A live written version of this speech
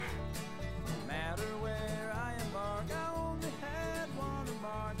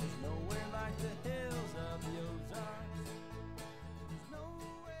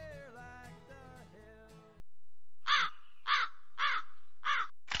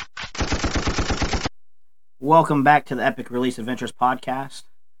Welcome back to the Epic Release Adventures podcast.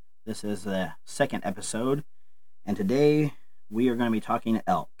 This is the second episode, and today we are going to be talking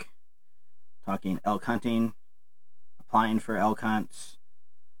elk. Talking elk hunting, applying for elk hunts.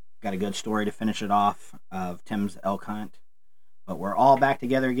 Got a good story to finish it off of Tim's elk hunt. But we're all back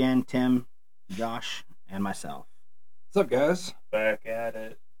together again, Tim, Josh, and myself. What's up, guys? Back at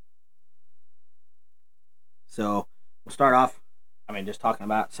it. So we'll start off, just talking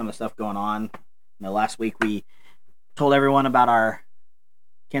about some of the stuff going on. Last week we told everyone about our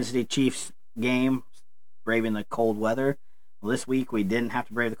Kansas City Chiefs game, braving the cold weather. Well, this week we didn't have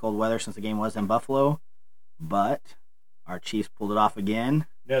to brave the cold weather since the game was in Buffalo, but our Chiefs pulled it off again.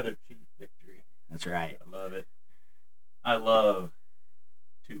 Another Chiefs victory. That's right. I love it. I love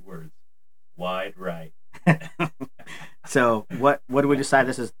 2 words. Wide right. So what did we decide?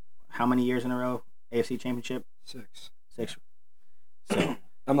 This is how many years in a row? AFC Championship? 6. 6. So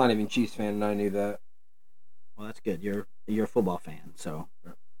I'm not even Chiefs fan, and I knew that. well, that's good. You're a football fan, so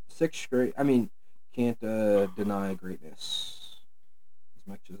 6 straight. Can't deny greatness as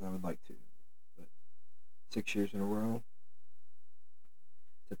much as I would like to. But 6 years in a row,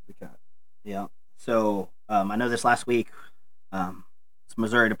 tip of the cap. yeah. So I know this last week,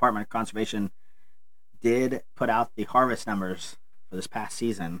 Missouri Department of Conservation did put out the harvest numbers for this past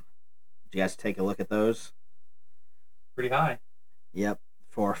season. Did you guys take a look at those? Pretty high. Yep.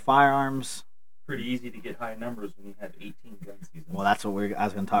 For firearms, Pretty easy to get high numbers when you have 18 gun seasons. well, that's what I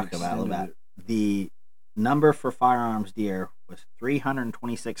was going to talk about a little Extended bit. The number for firearms deer was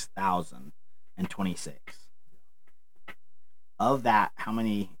 326,026. Of that, how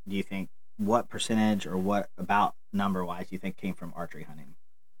many do you think? What percentage or what about number wise do you think came from archery hunting?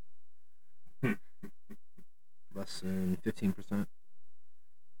 Less than 15%.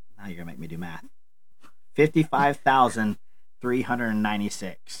 Now you're gonna make me do math.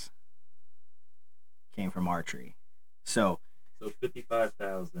 55,396 came from archery. So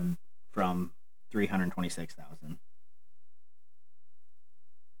 55,000. from 326,000,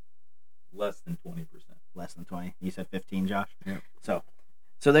 Less than 20%. less than 20. You said 15, Josh. Yeah. So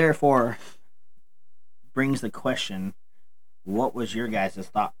therefore, brings the question: what was your guys'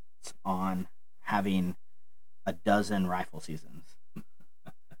 thoughts on having a dozen rifle seasons?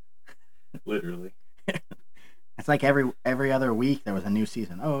 Literally. It's like every other week there was a new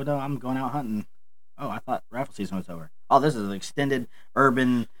season. Oh no, I'm going out hunting. Oh, I thought rifle season was over. Oh, this is an extended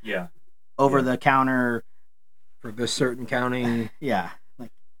urban Yeah. over the counter. For this certain county, Yeah. yeah.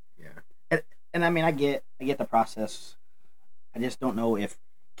 And I get the process. I just don't know if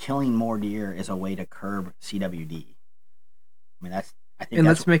killing more deer is a way to curb CWD. Let's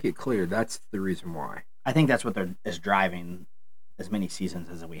make it clear, that's the reason why. I think that's what is driving as many seasons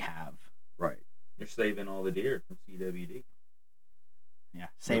as we have. Right. You're saving all the deer from CWD. Yeah,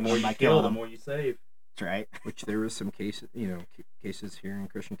 The save more them you by kill, killing the them. more you save. That's right. Which there was some cases here in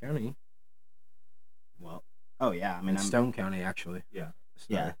Christian County. Well, oh yeah. In Stone County, actually. Yeah.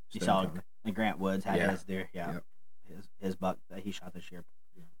 Yeah, you Stone saw County. Grant Woods had Yeah. his deer. Yeah, Yep. his buck that he shot this year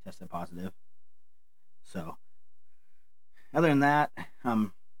tested positive. So, other than that,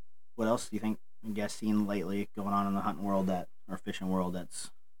 what else do you think you guys seen lately going on in the hunting world or fishing world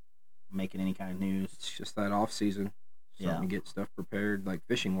that's making any kind of news? It's just that off season. Yeah. Something to get stuff prepared, like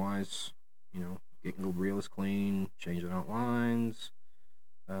fishing wise. Getting the reels clean, changing out lines,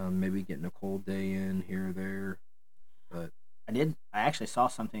 maybe getting a cold day in here or there. But I actually saw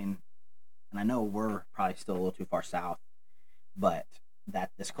something, and I know we're probably still a little too far south, but that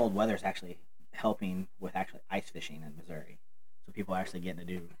this cold weather is actually helping with actually ice fishing in Missouri. So people are actually getting to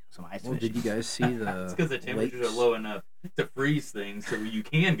do some ice fishing. did you guys see the? It's because the temperatures lakes? are low enough to freeze things so you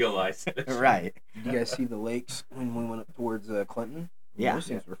can go ice fishing. Right. Did you guys see the lakes when we went up towards Clinton? Yeah. Those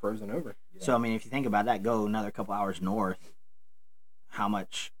things were frozen over. Yeah. So if you think about that, go another couple hours north, how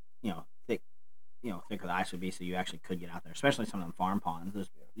much thicker the ice would be, so you actually could get out there, especially some of them farm ponds, those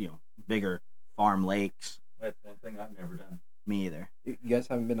bigger farm lakes. That's one thing I've never done. Me either. You guys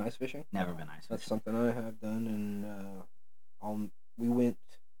haven't been ice fishing? Never been ice That's fishing. something I have done, and we went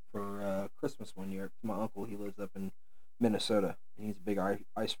for Christmas one year to my uncle. He lives up in Minnesota, and he's a big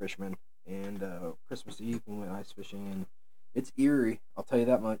ice fisherman. And Christmas Eve we went ice fishing, and it's eerie. I'll tell you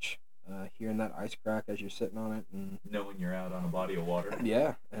that much. Hearing that ice crack as you're sitting on it, and Knowing you're out on a body of water.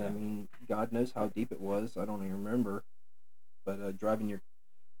 yeah, and God knows how deep it was. I don't even remember. But driving your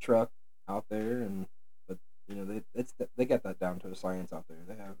truck out there, they got that down to a science out there.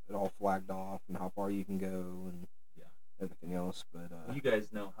 They have it all flagged off and how far you can go and everything else. But You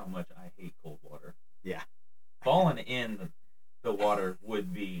guys know how much I hate cold water. Yeah. Falling in the water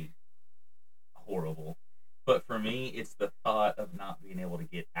would be horrible. But for me, it's the thought of not being able to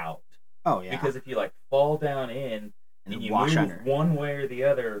get out Oh yeah. Because if you like fall down in and and you wash move under. one way or the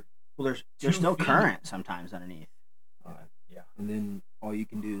other, Well, there's 2 still feet. current sometimes underneath. Yeah. And then all you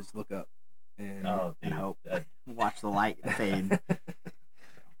can do is look up and Oh, dude, And hope. that Watch the light fade.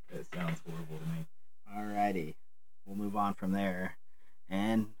 sounds horrible to me. Alrighty, we'll move on from there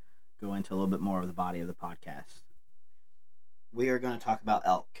and go into a little bit more of the body of the podcast. We are going to talk about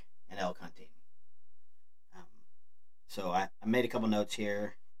elk and elk hunting. So I made a couple notes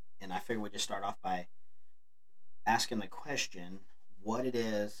here, and I figured we'd just start off by asking the question, what it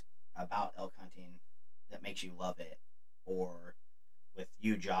is about elk hunting that makes you love it, or with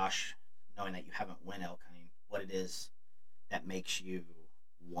you, Josh, knowing that you haven't went elk hunting, what it is that makes you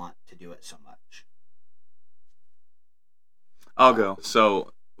want to do it so much. I'll go.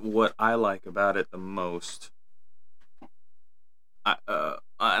 So, what I like about it the most, I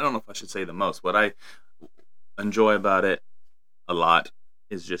don't know if I should say the most. What I enjoy about it a lot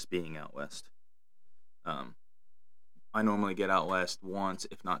is just being out west. I normally get out west once,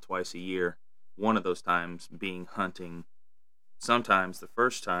 if not twice a year. One of those times being hunting. Sometimes the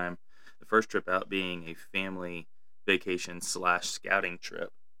first trip out being a family vacation / scouting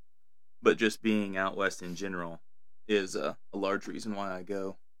trip. But just being out west in general is a large reason why I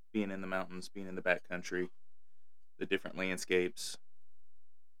go. Being in the mountains, being in the backcountry, the different landscapes,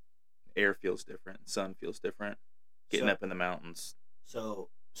 air feels different, sun feels different. Getting up in the mountains. So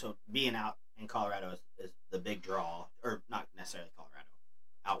being out in Colorado is the big draw, or not necessarily Colorado,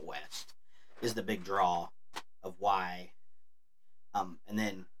 out west is the big draw of why. And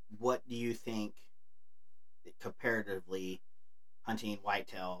then what do you think comparatively hunting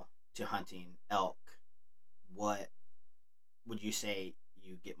whitetail to hunting elk? What would you say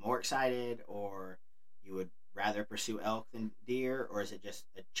you get more excited, or you would rather pursue elk than deer, or is it just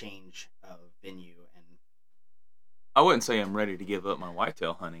a change of venue? And I wouldn't say I'm ready to give up my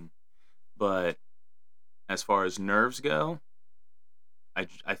whitetail hunting, but as far as nerves go,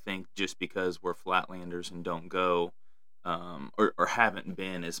 I think just because we're flatlanders and don't go, or haven't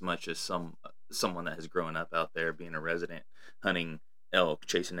been as much as someone that has grown up out there being a resident hunting elk,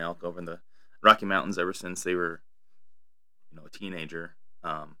 chasing elk over in the Rocky Mountains ever since they were, a teenager.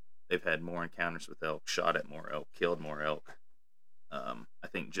 They've had more encounters with elk, shot at more elk, killed more elk. I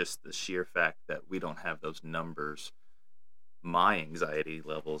think just the sheer fact that we don't have those numbers, my anxiety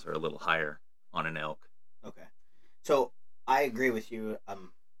levels are a little higher on an elk. Okay. So I agree with you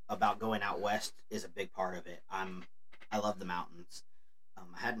about going out west is a big part of it. I love the mountains.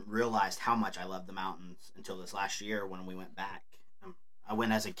 I hadn't realized how much I love the mountains until this last year when we went back. I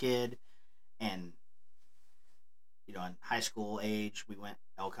went as a kid, and in high school age, we went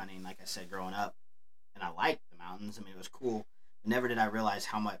elk hunting, like I said, growing up, and I liked the mountains. I mean, it was cool. But never did I realize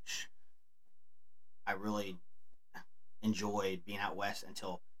how much I really enjoyed being out west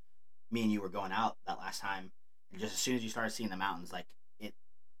until me and you were going out that last time, and just as soon as you started seeing the mountains,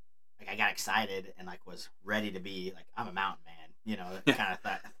 I got excited and was ready to be I'm a mountain man, kind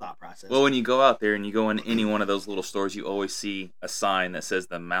of thought process. Well, when you go out there and you go in any one of those little stores, you always see a sign that says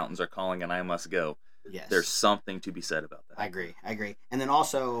the mountains are calling and I must go. Yes, there's something to be said about that. I agree. And then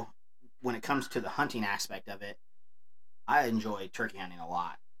also, when it comes to the hunting aspect of it, I enjoy turkey hunting a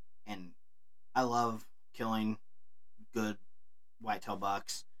lot, and I love killing good whitetail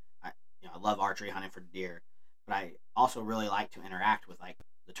bucks. I love archery hunting for deer, but I also really like to interact with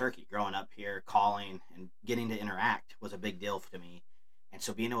the turkey. Growing up here, calling and getting to interact was a big deal to me, and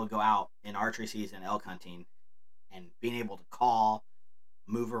so being able to go out in archery season, elk hunting, and being able to call,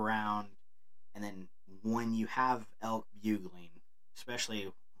 move around, and then when you have elk bugling,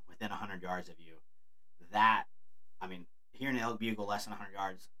 especially within 100 yards of you, hearing an elk bugle less than 100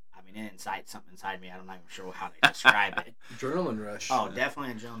 yards, it incites something inside me. I'm not even sure how to describe it. Adrenaline rush. Oh,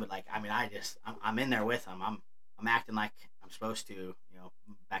 definitely adrenaline. But I'm in there with them. I'm acting like I'm supposed to.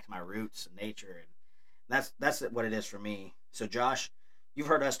 Back to my roots and nature, and that's what it is for me. So, Josh, you've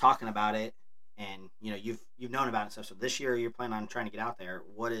heard us talking about it, and you've known about it and stuff. So this year you're planning on trying to get out there.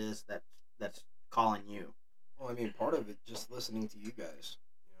 What is that's calling you? Well, part of it just listening to you guys.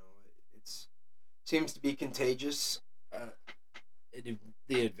 It's seems to be contagious.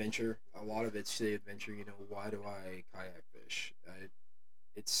 The adventure, a lot of it's the adventure. Why do I kayak fish?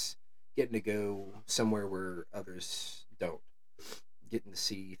 It's getting to go somewhere where others don't, getting to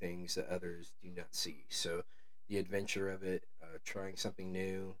see things that others do not see. So the adventure of it, trying something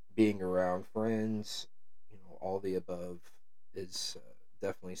new, being around friends, all the above is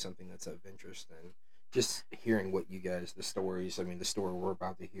definitely something that's of interest. And just hearing what you guys, the stories, the story we're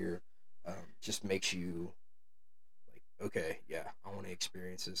about to hear, just makes you okay, yeah, I want to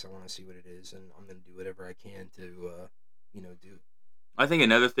experience this. I want to see what it is, and I'm going to do whatever I can to, do it. I think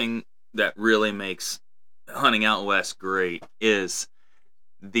another thing that really makes hunting out west great is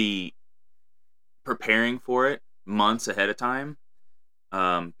the preparing for it months ahead of time.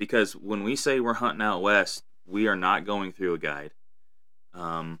 Because when we say we're hunting out west, we are not going through a guide.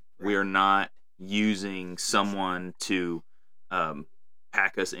 We are not using someone to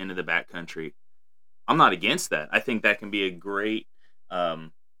pack us into the backcountry. I'm not against that. I think that can be a great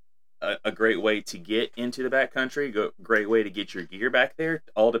way to get into the backcountry. Great way to get your gear back there.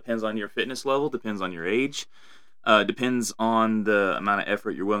 All depends on your fitness level. Depends on your age. Depends on the amount of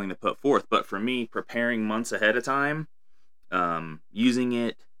effort you're willing to put forth. But for me, preparing months ahead of time,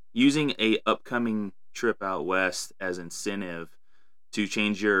 using a upcoming trip out west as incentive to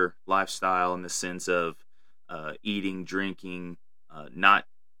change your lifestyle in the sense of eating, drinking, not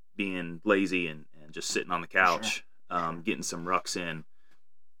being lazy and just sitting on the couch, getting some rucks in,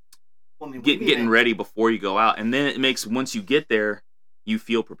 Well, I mean, getting ready before you go out. And then it makes, once you get there, you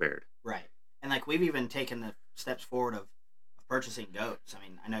feel prepared. Right. And like we've even taken the steps forward of purchasing goats. I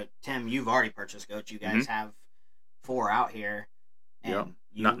mean, I know, Tim, you've already purchased goats. You guys have 4 out here. And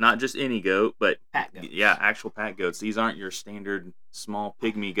Not just any goat, but pack goats. Yeah, actual pack goats. These aren't your standard small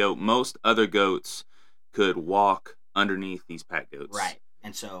pygmy goat. Most other goats could walk underneath these pack goats. Right.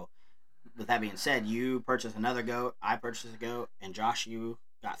 And so, with that being said, you purchased another goat. I purchased a goat, and Josh, you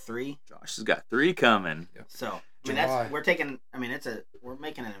got 3. Josh has got 3 coming. So I mean, we're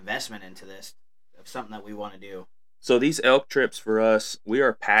making an investment into this of something that we want to do. So these elk trips for us, we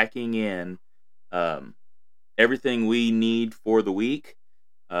are packing in everything we need for the week.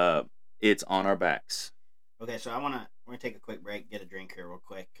 It's on our backs. Okay, so we're gonna take a quick break, get a drink here real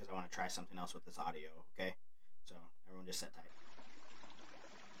quick, because I want to try something else with this audio. Okay, so everyone just sit tight.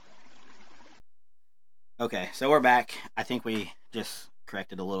 Okay, so we're back. I think we just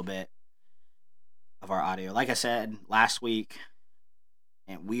corrected a little bit of our audio. Like I said last week,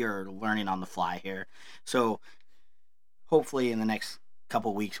 and we are learning on the fly here. So hopefully in the next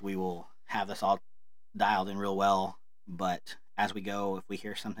couple weeks we will have this all dialed in real well. But as we go, if we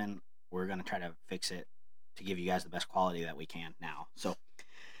hear something, we're going to try to fix it to give you guys the best quality that we can now. So,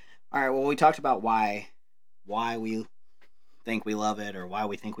 all right, well, we talked about why we think we love it, or why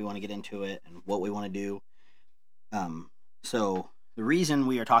we think we want to get into it, and what we want to do. So the reason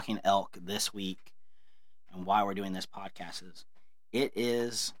we are talking elk this week and why we're doing this podcast is it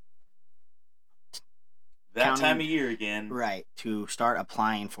is that time of year again. Right, to start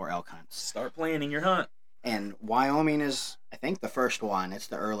applying for elk hunts. Start planning your hunt. And Wyoming is, I think, the first one. It's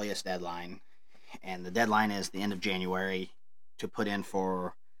the earliest deadline. And the deadline is the end of January to put in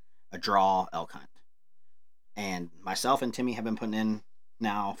for a draw elk hunt. And myself and Timmy have been putting in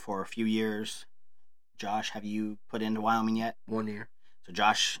now for a few years. Josh, have you put into Wyoming yet? 1 year. So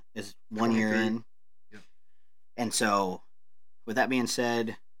Josh is 1 year in. Yep. And so, with that being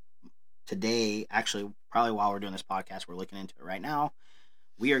said, today, actually, probably while we're doing this podcast, we're looking into it right now,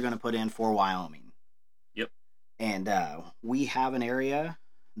 we are going to put in for Wyoming. Yep. And we have an area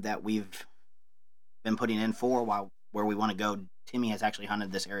that we've been putting in for where we want to go. Timmy has actually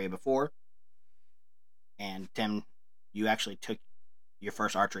hunted this area before. And Tim, you actually took your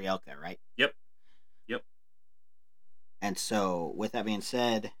first archery elk there, right? Yep. And so, with that being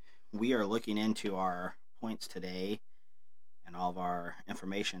said, we are looking into our points today and all of our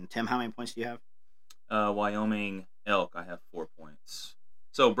information. Tim, how many points do you have? Wyoming elk, I have 4 points.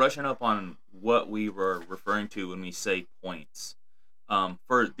 So, brushing up on what we were referring to when we say points.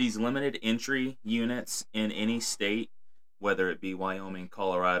 For these limited entry units in any state, whether it be Wyoming,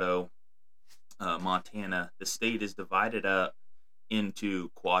 Colorado, Montana, the state is divided up into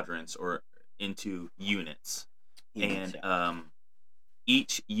quadrants or into units. And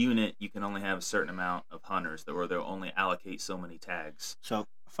each unit, you can only have a certain amount of hunters, or they'll only allocate so many tags. So,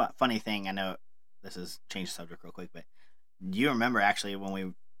 funny thing, I know this is change the subject real quick, but do you remember actually when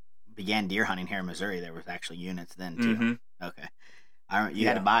we began deer hunting here in Missouri, there was actually units then too? Mm-hmm. Okay. You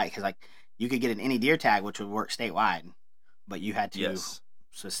had to buy it because like you could get an any deer tag, which would work statewide, but you had to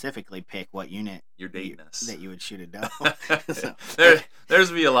specifically pick what unit you're dating us that you would shoot a doe. So, there's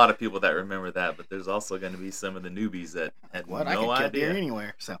be a lot of people that remember that, but there's also going to be some of the newbies that had I no could kill idea. deer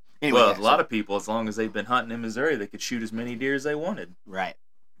anywhere. So anyway, a lot of people, as long as they've been hunting in Missouri, they could shoot as many deer as they wanted. Right.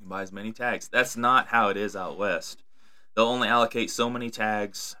 And buy as many tags. That's not how it is out west. They'll only allocate so many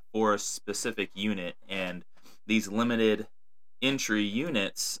tags for a specific unit, and these limited entry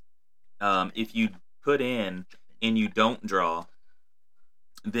units, if you put in and you don't draw,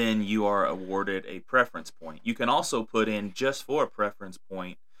 then you are awarded a preference point. You can also put in just for a preference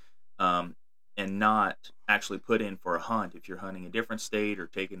point and not actually put in for a hunt if you're hunting a different state or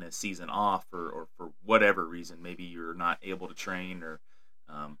taking a season off or for whatever reason. Maybe you're not able to train or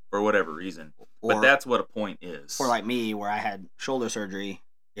for whatever reason. Or, But that's what a point is. or like me, where I had shoulder surgery.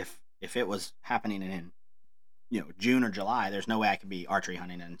 If it was happening in June or July, there's no way I could be archery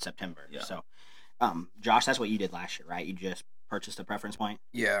hunting in September. Yeah. So, Josh, that's what you did last year, right? You just purchased a preference point.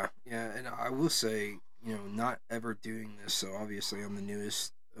 Yeah, and I will say, not ever doing this. So obviously, I'm the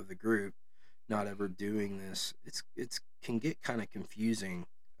newest of the group. Not ever doing this, it's can get kind of confusing.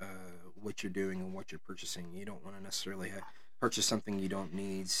 What you're doing and what you're purchasing. You don't want to necessarily purchase something you don't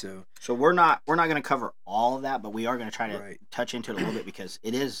need. So we're not going to cover all of that, but we are going to try to Right. touch into it a little bit because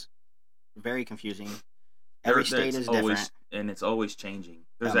it is very confusing. Every state is always, different, and it's always changing.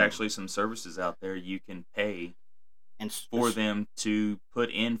 There's actually some services out there you can pay and for them to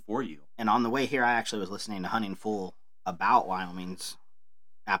put in for you. And on the way here, I actually was listening to Hunting Fool about Wyoming's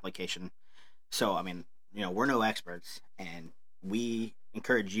application. So I mean, we're no experts, and we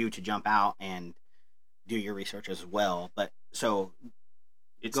encourage you to jump out and do your research as well. But so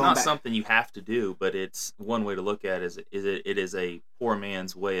it's going not back- something you have to do, but it's one way to look at it. It is a poor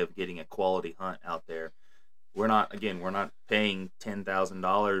man's way of getting a quality hunt out there. We're not paying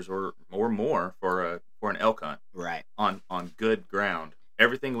 $10,000 or more for an elk hunt right. on good ground.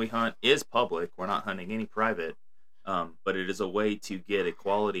 Everything we hunt is public. We're not hunting any private, but it is a way to get a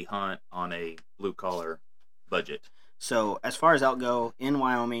quality hunt on a blue collar budget. So as far as elk go in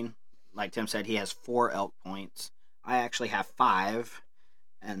Wyoming, like Tim said, he has 4 elk points. I actually have 5,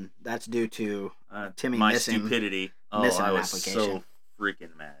 and that's due to Timmy my missing stupidity. missing I an was application. so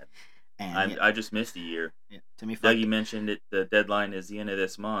freaking mad. and I just missed a year. Timmy fucked Dougie it. mentioned it. The deadline is the end of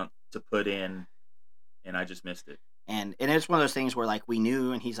this month to put in, and I just missed it. And it's one of those things where like we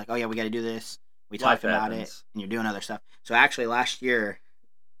knew, and he's like, "Oh yeah, we got to do this." We Life talked about it, happens. and you're doing other stuff. So actually, last year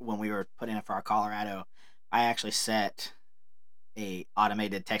when we were putting in for our Colorado, I actually set a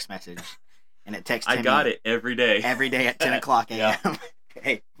automated text message, and it texts. I got it every day. every day at 10 o'clock Yeah. a.m.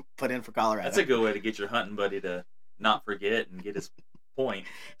 Hey, put in for Colorado. That's a good way to get your hunting buddy to not forget and get his point.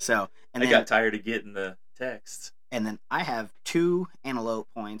 So and I then got tired of getting the text. and then I have 2 antelope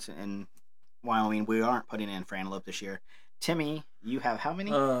points in Wyoming. We aren't putting in for antelope this year. Timmy, you have how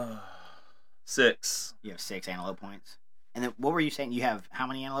many? 6. You have 6 antelope points. And then what were you saying? You have how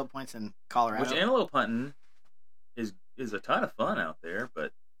many antelope points in Colorado? Which antelope hunting is a ton of fun out there,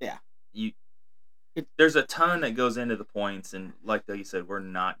 but Yeah. There's a ton that goes into the points, and like you said, we're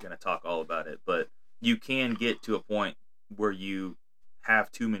not going to talk all about it, but you can get to a point where you have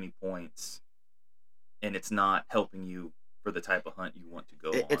too many points, and it's not helping you for the type of hunt you want to go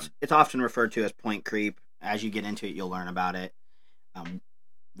on. It's often referred to as point creep. As you get into it, you'll learn about it.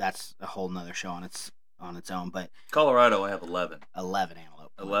 That's a whole nother show on its own. But Colorado, I have 11. 11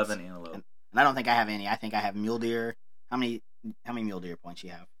 antelope. Points. 11 antelope. And I don't think I have any. I think I have mule deer. How many mule deer points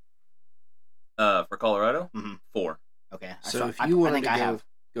you have? For Colorado, Mhm. 4. Okay. So if you wanted think to I go, have.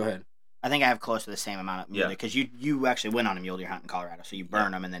 go ahead. I think I have close to the same amount of mule Yeah. deer because you actually went on a mule deer hunt in Colorado, so you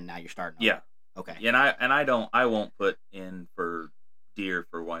burn them and then now you're starting. Over. Yeah. Okay. And I won't put in for deer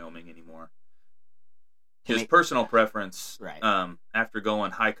for Wyoming anymore. To Just me- personal preference. Right. After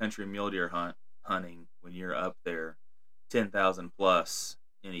going high country mule deer hunting when you're up there, 10,000 plus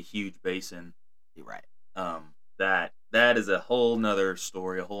in a huge basin, You're right. that is a whole nother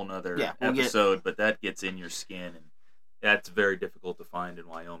story, a whole nother Yeah, we'll get- episode. But that gets in your skin, and that's very difficult to find in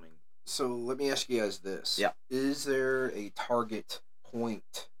Wyoming. So let me ask you guys this. Yeah. Is there a target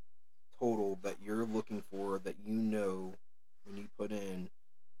point total that you're looking for that when you put in,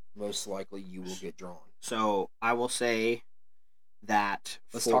 most likely you will get drawn? So I will say that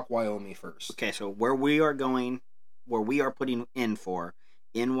Let's talk Wyoming first. Okay, so where we are putting in for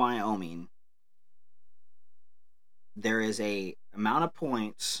in Wyoming, there is a amount of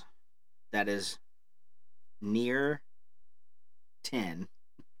points that is near 10.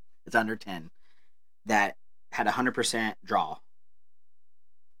 It's under 10 that had 100% draw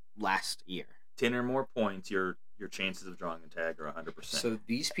last year. 10 or more points, your chances of drawing a tag are 100%. So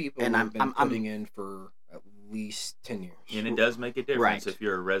these people And have been I'm- putting in for at least 10 years. and it does make a difference Right. if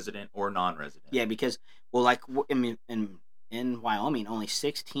you're a resident or non-resident. Yeah, because like in Wyoming, only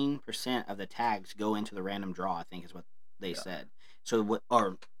 16% of the tags go into the random draw. I think is what they said. So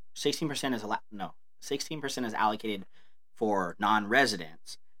 16% is 16% is allocated for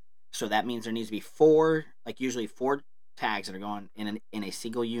non-residents. So that means there needs to be 4 tags that are going in a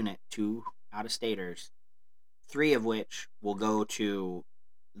single unit, 2 out-of-staters, 3 of which will go to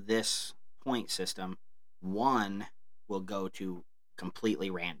this point system. 1 will go to completely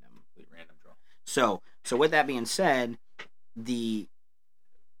random. Complete random draw. So with that being said, the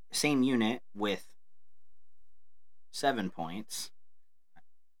same unit with 7 points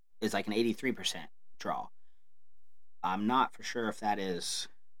is like an 83% draw. I'm not for sure if that is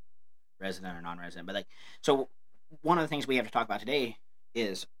resident or non-resident, but like, so one of the things we have to talk about today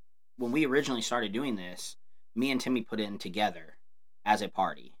is when we originally started doing this, me and Timmy put in together as a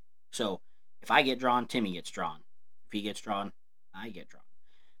party. So if I get drawn, Timmy gets drawn. If he gets drawn, I get drawn.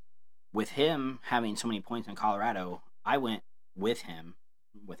 With him having so many points in Colorado, I went with him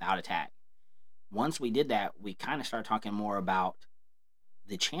without a tag. Once we did that, we kind of started talking more about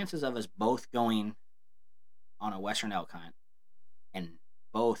the chances of us both going on a Western elk hunt and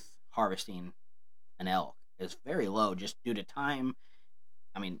both harvesting an elk is very low just due to time.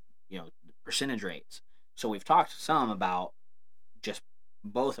 I mean, percentage rates. So we've talked some about just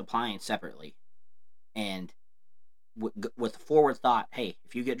both applying separately and with the forward thought, hey,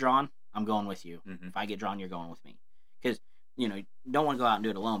 if you get drawn, I'm going with you. Mm-hmm. If I get drawn, you're going with me. Because, you don't want to go out and do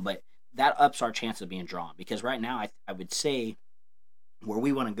it alone, but that ups our chance of being drawn. Because right now, I would say where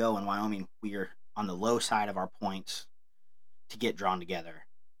we want to go in Wyoming, we are on the low side of our points to get drawn together.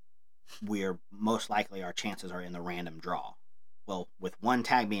 We're most likely our chances are in the random draw. Well, with one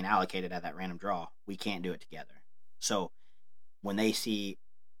tag being allocated at that random draw, we can't do it together. So when they see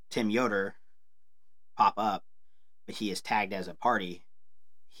Tim Yoder pop up, but he is tagged as a party,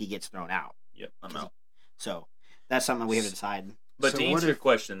 he gets thrown out. Yep, I'm out. So that's something we have to decide. But So to what answer your if-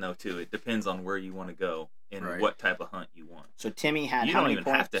 question, though, too, it depends on where you want to go and Right. what type of hunt you want. So Timmy had You how don't many even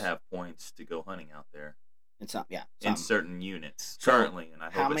points? have to have points to go hunting out there It's some, yeah. in some. certain units So, currently, and I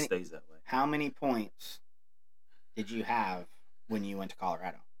how hope many- it stays that way. How many points did you have when you went to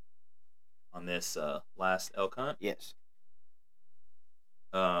Colorado? On this last elk hunt, Yes.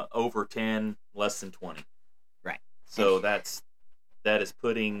 over 10, less than 20. Right. So that is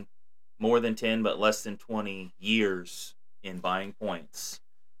putting more than 10 but less than 20 years in buying points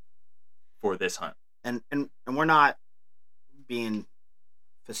for this hunt. And we're not being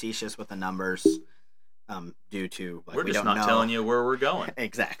facetious with the numbers due to We're we just don't not know. telling you where we're going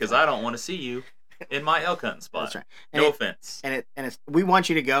Exactly. because I don't want to see you in my elk hunting spot. That's right. No And offense. it's we want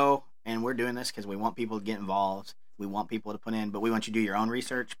you to go, and we're doing this because we want people to get involved. We want people to put in, but we want you to do your own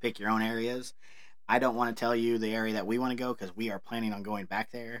research, pick your own areas. I don't want to tell you the area that we want to go because we are planning on going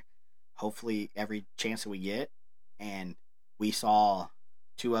back there, hopefully every chance that we get. And we saw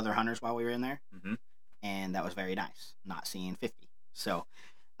 2 other hunters while we were in there, Mhm. and that was very nice. Not seeing 50, so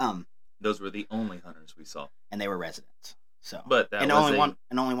Those were the only hunters we saw. and they were residents. So, But that and was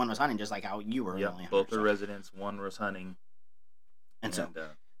only one was hunting, just like how you were. the only Yep, hunter, both are so. residents. One was hunting. And so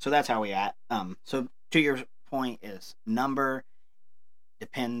that's how we at. So to your point is number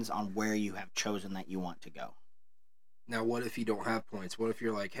depends on where you have chosen that you want to go. Now, what if you don't have points? What if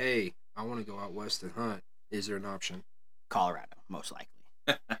you're like, hey, I want to go out west and hunt? Is there an option? Colorado, most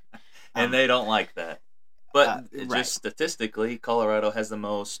likely. and they don't like that. But right. just statistically, Colorado has the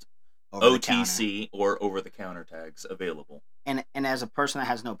most Over the counter. OTC or over-the-counter tags available. And as a person that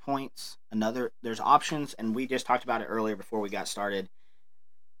has no points, there's options, and we just talked about it earlier before we got started.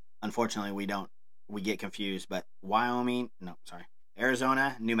 Unfortunately, we get confused, but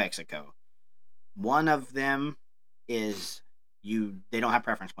Arizona, New Mexico. One of them is they don't have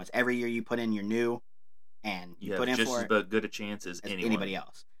preference points. Every year you put in your new, and you You put have in just for as it good a chance as as anyone. anybody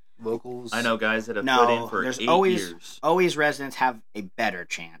else. Locals? I know guys that have No, put in for there's 8 always years. always residents have a better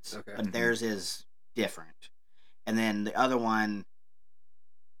chance, Okay. but Mhm. theirs is different. And then the other one,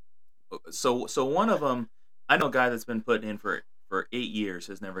 So one of them, I know a guy that's been putting in for 8 years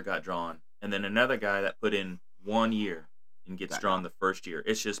has never got drawn, and then another guy that put in 1 year and gets Got drawn the first year.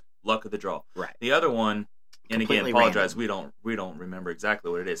 It's just luck of the draw. right? The other one, and again, Completely apologize, random. we don't remember exactly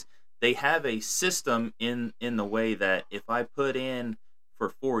what it is. They have a system in the way that if I put in for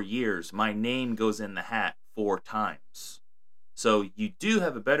 4 years, my name goes in the hat 4 times. So you do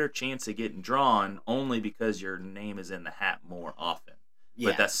have a better chance of getting drawn only because your name is in the hat more often. Yeah,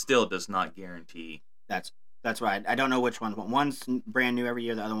 But that still does not guarantee. that's right. I don't know which one. One's brand new every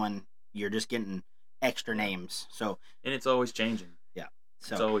year. The other one, you're just getting extra names. So And it's always changing. It's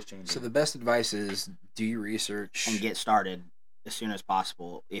so always changing. So the best advice is do your research. and get started as soon as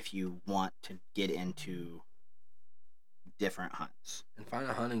possible if you want to get into different hunts. and find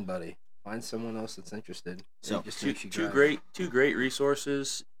a hunting buddy. Find someone else that's interested. So, It just two, makes you two drive. great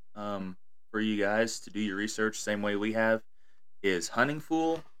resources for you guys to do your research same way we have is Hunting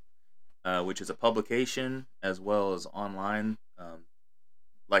Fool, which is a publication as well as online.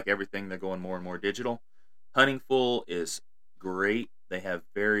 Like everything, they're going more and more digital. Hunting Fool is great. They have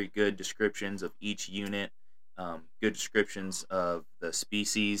very good descriptions of each unit, good descriptions of the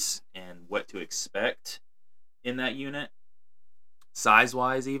species and what to expect in that unit,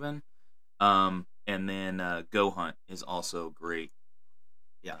 size-wise even. And then Go Hunt is also great.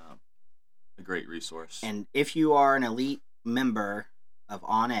 Yeah. a great resource. And if you are an elite member of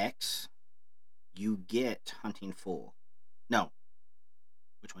OnX, you get Hunting Full. No.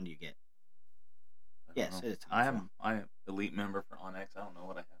 Which one do you get? I don't Yes, know. it is I Hunting am elite member for OnX. I don't know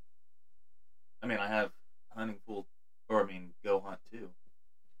what I have. I mean, I have Hunting Full, or I mean, Go Hunt too.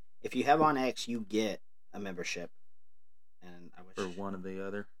 If you have OnX, you get a membership. And I wish Or one of the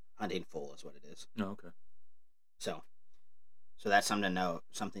other. Hunting Full is what it is. No, okay. So that's something to know.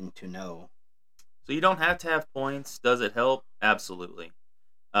 Something to know. So you don't have to have points. Does it help? Absolutely.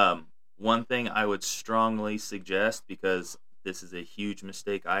 One thing I would strongly suggest, because this is a huge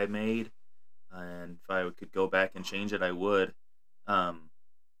mistake I made, and if I could go back and change it, I would. I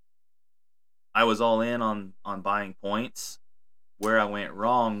was all in on buying points. Where I went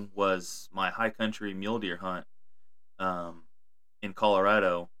wrong was my high country mule deer hunt. In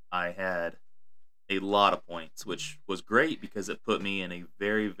Colorado, I had a lot of points, which was great because it put me in a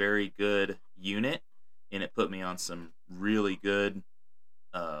very, very good unit, and it put me on some really good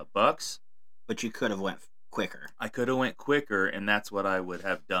bucks. But you could have went quicker. I could have went quicker, and that's what I would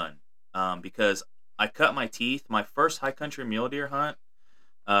have done. Because I cut my teeth. My first high country mule deer hunt,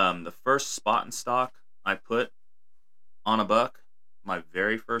 the first spot and stock I put on a buck, my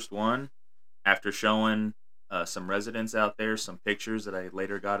very first one, after showing some residents out there some pictures that I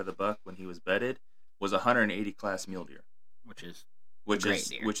later got of the buck when he was bedded, was 180 class mule deer, Which is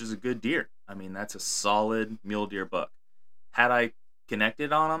deer. which is a good deer. I mean, that's a solid mule deer buck. Had I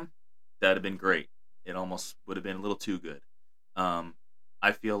connected on him, that'd have been great. It almost would have been a little too good.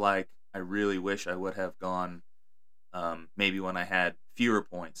 I feel like I really wish I would have gone maybe when I had fewer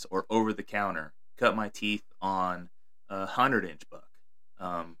points or over the counter, cut my teeth on a 100-inch buck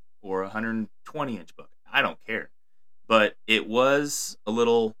or a 120-inch buck. I don't care. But it was a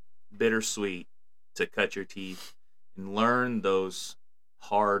little bittersweet to cut your teeth and learn those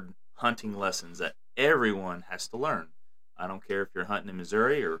hard hunting lessons that everyone has to learn. I don't care if you're hunting in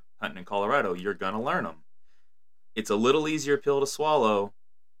Missouri or hunting in Colorado, you're going to learn them. It's a little easier pill to swallow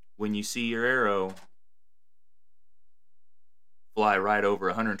when you see your arrow fly right over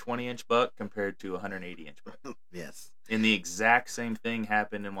a 120-inch buck compared to a 180-inch buck. Yes. And the exact same thing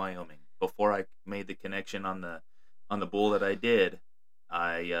happened in Wyoming. Before I made the connection on the bull that I did,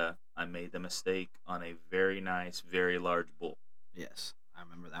 I made the mistake on a very nice, very large bull. Yes, I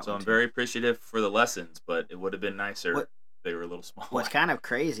remember that So one. I'm very appreciative for the lessons, but it would have been nicer if they were a little smaller. What's kind of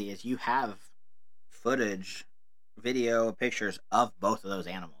crazy is you have footage, video, pictures of both of those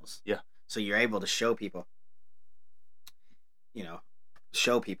animals. Yeah. So you're able to show people,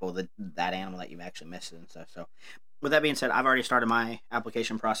 that animal that you've actually missed and stuff. So with that being said, I've already started my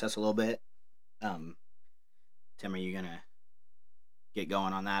application process a little bit. Tim, are you gonna get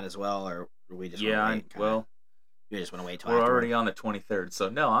going on that as well, or we just Yeah, wanna wait, well, you just want to wait till we're afterward? already on the 23rd, so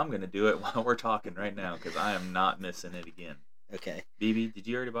no, I'm going to do it while we're talking right now because I am not missing it again. Okay. BB, did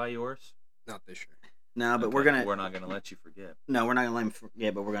you already buy yours? Not this year. No, but Okay, we're not going to let you forget. No, we're not gonna let him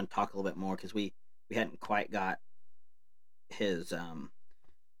forget, but we're gonna talk a little bit more because we hadn't quite got his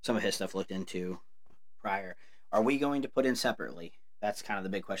some of his stuff looked into prior. Are we going to put in separately? That's kind of the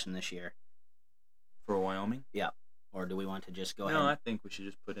big question this year. For Wyoming? Or do we want to just go No, I ahead? think we should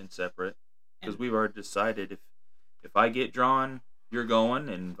just put in separate because And- we've already decided if I get drawn, you're going,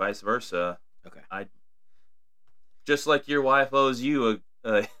 and vice versa. Okay. Just like your wife owes you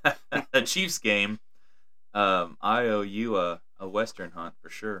a a Chiefs game, I owe you a Western hunt for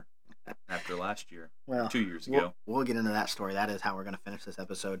sure. After last year, Well, 2 years ago. we'll get into that story. That is how we're gonna finish this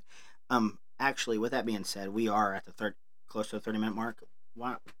episode. Actually, with that being said, we are at the close to the 30-minute mark.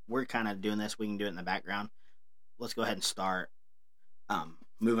 We're kind of doing this. We can do it in the background. Let's go ahead and start.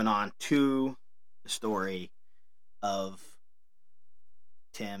 Moving on to the story of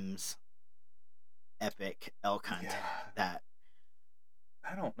Tim's epic elk hunt. That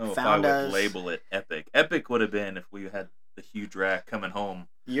I don't know if I found would us- label it epic. Epic would have been if we had the huge rack coming home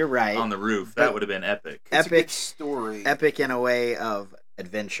you're right. on the roof. But- That would have been epic. It's Epic- a good story. Epic in a way of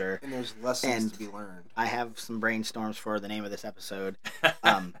adventure. And there's lessons And to be learned. I have some brainstorms for the name of this episode.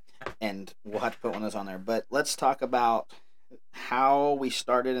 And we'll have to put one of those on there. But let's talk about how we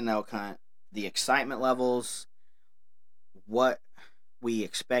started an elk hunt, the excitement levels, what we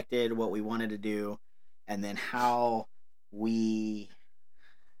expected, what we wanted to do, and then how we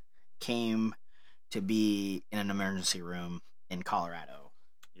came to be in an emergency room in Colorado.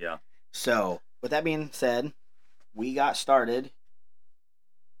 Yeah. So, with that being said, we got started.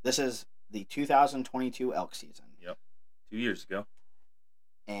 This is the 2022 elk season. 2 years ago.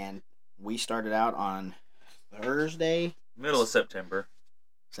 And we started out on Thursday, Middle of September.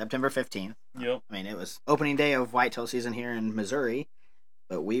 September 15th. Yep. I mean, it was opening day of whitetail season here in Missouri,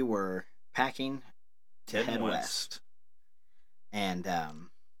 but we were packing to Heading head west. west. And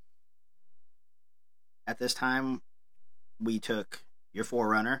at this time, we took your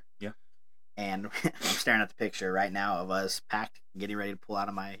 4Runner. Yeah. And I'm staring at the picture right now of us packed, getting ready to pull out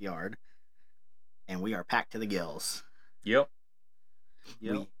of my yard. And we are packed to the gills. Yep.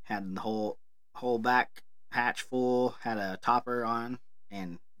 We had the whole back hatch full, had a topper on,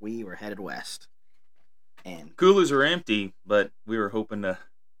 and we were headed west. And Coolers were empty, but we were hoping to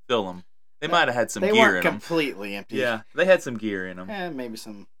fill them. They might have had some they gear weren't in them. completely empty. Yeah, they had some gear in them. And maybe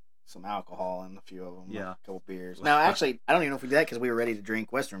some alcohol in a few of them. Yeah. A couple beers. No, actually, I don't even know if we did that because we were ready to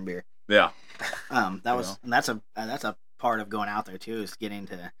drink Western beer. Yeah. And that's a part of going out there too, is getting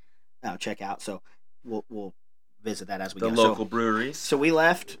to check out. So we'll visit that as we The go. local breweries. So we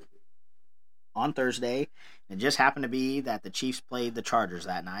left on Thursday. It just happened to be that the Chiefs played the Chargers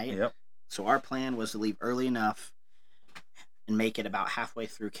that night. Yep. So our plan was to leave early enough and make it about halfway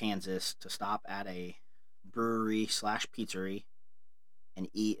through Kansas to stop at a brewery/pizzeria and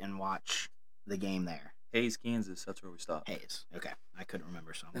eat and watch the game there. Hayes, Kansas. That's where we stopped. Hayes. Okay. I couldn't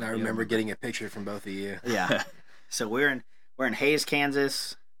remember so. And I remember getting a picture from both of you. Yeah. So we're in Hayes,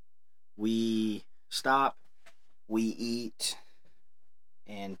 Kansas. We stop, we eat,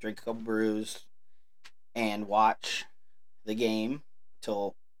 and drink a couple brews, and watch the game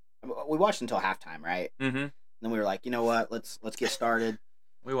till we watched until halftime, right? Mm-hmm. Then we were like, you know what? Let's get started.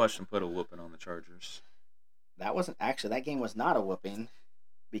 We watched them put a whooping on the Chargers. That game was not a whooping,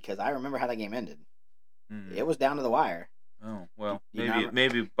 because I remember how that game ended. Mm. It was down to the wire. Oh, well, You maybe not-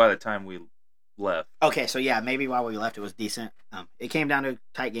 maybe by the time we left. Okay, so yeah, maybe while we left it was decent. It came down to a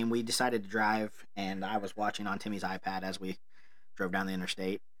tight game. We decided to drive, and I was watching on Timmy's iPad as we drove down the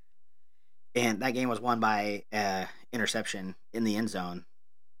interstate. And that game was won by interception in the end zone.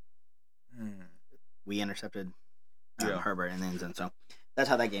 Hmm. We intercepted Yeah. Herbert in the end zone. So that's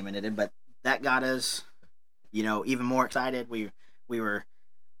how that game ended. But that got us, even more excited. We were,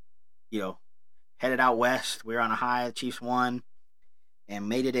 headed out west. We were on a high. The Chiefs won and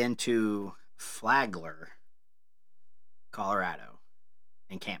made it into Flagler, Colorado,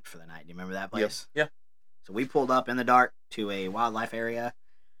 and camped for the night. Do you remember that place? Yeah. So we pulled up in the dark to a wildlife area,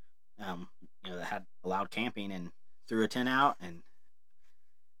 that had allowed camping, and threw a tent out. And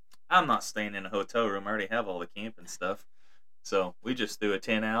I'm not staying in a hotel room. I already have all the camping stuff. So we just threw a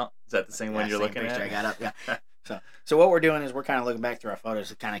tent out. Is that the same one you're same looking picture at? I got up. Yeah. So what we're doing is we're kind of looking back through our photos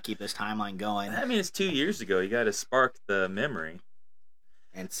to kind of keep this timeline going. I mean, it's 2 years ago. You got to spark the memory.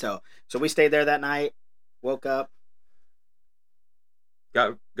 And so we stayed there that night. Woke up.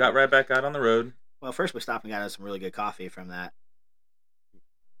 Got right back out on the road. Well, first we stopped and got us some really good coffee from that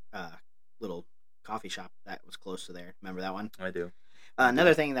little coffee shop that was close to there. Remember that one? I do.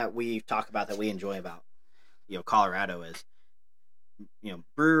 Another thing that we talk about that we enjoy about Colorado is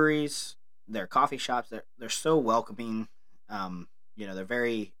breweries, their coffee shops. They're so welcoming. They're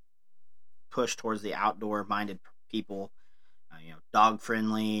very pushed towards the outdoor minded people. Dog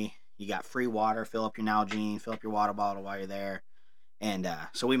friendly. You got free water. Fill up your Nalgene. Fill up your water bottle while you're there. And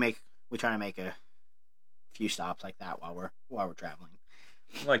so we try to make a few stops like that while we're traveling.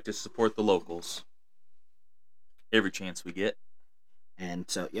 I like to support the locals every chance we get. And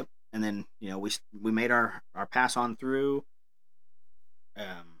so, yep. And then, we made our pass on through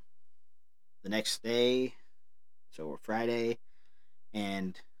the next day. So we're Friday,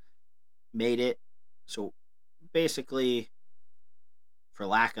 and made it. So basically, for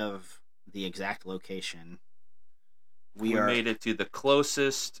lack of the exact location, We made it to the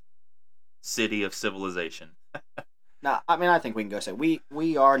closest city of civilization. No, I mean, I think we can go say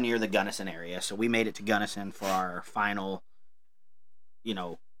we are near the Gunnison area, so we made it to Gunnison for our final,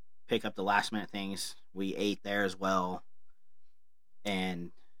 pick up the last minute things. We ate there as well,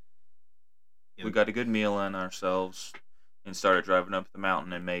 and We got a good meal on ourselves and started driving up the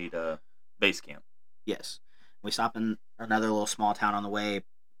mountain and made base camp. yes, we stopped in another little small town on the way.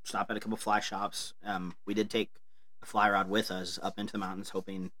 Stopped at a couple fly shops. We did take a fly rod with us up into the mountains,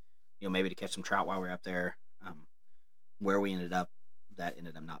 hoping maybe to catch some trout while we were up there. Where we ended up, that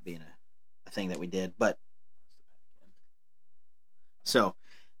ended up not being a thing that we did, but so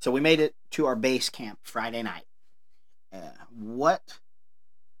we made it to our base camp Friday night. What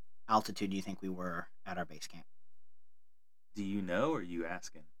altitude do you think we were at our base camp? Do you know, or are you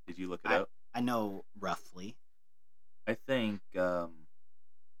asking? Did you look it up? I know roughly. I think,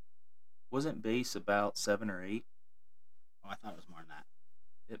 wasn't base about 7 or 8? Oh, I thought it was more than that.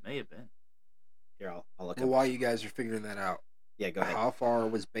 It may have been. Here, I'll look Well, up. while you guys are figuring that out, Yeah, go ahead. how far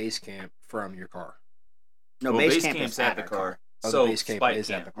was base camp from your car? No, Well, base camp's is at the our car. Oh, So the base camp Spike is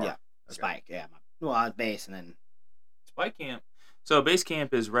camp. at the car. Yeah. Okay. Spike, yeah. Well, base, and then Spike camp. So base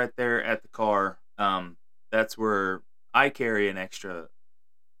camp is right there at the car. That's where I carry an extra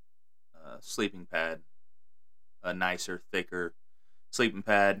sleeping pad, a nicer, thicker sleeping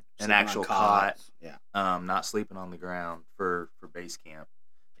pad, Sleeping an on actual cot. cots. Yeah. Not sleeping on the ground for base camp.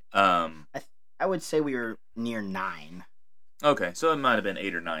 I would say we were near 9. Okay, so it might have been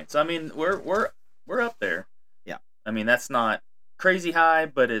 8 or 9. So I mean, we're up there. Yeah. I mean, that's not crazy high,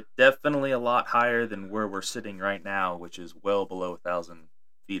 but it's definitely a lot higher than where we're sitting right now, which is well below 1,000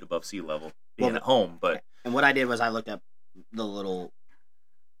 feet above sea level. Being at home, but And what I did was I looked up the little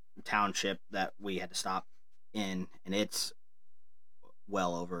township that we had to stop in, and it's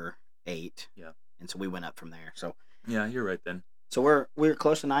well over 8. Yeah. And so we went up from there. So yeah, you're right then. So we're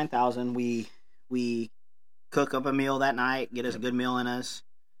close to 9,000. We cook up a meal that night, get us a good meal in us.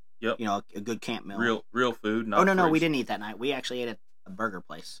 Yep. You know, a good camp meal. Real food. Not no, we fridge. didn't eat that night. We actually ate at a burger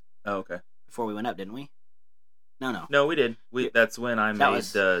place Oh, okay. before we went up, didn't we? No. No, we did. That's when I That made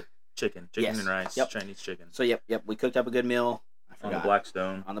was- the chicken Yes. and rice, Yep. Chinese chicken So yep, we cooked up a good meal. I on forgot. the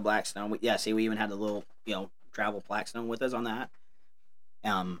Blackstone. On the Blackstone. We even had the little, travel Blackstone with us on that.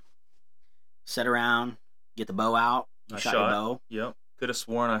 Sit around, get the bow out. You I shot your shot. bow. Yep. Could have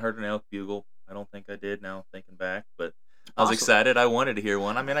sworn I heard an elk bugle. I don't think I did. Now thinking back, but I was Possible. excited. I wanted to hear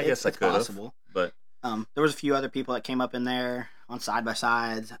one. I mean, I guess I It's could have, possible. but There was a few other people that came up in there on side by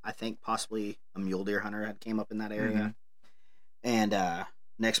sides. I think possibly a mule deer hunter had came up in that area. And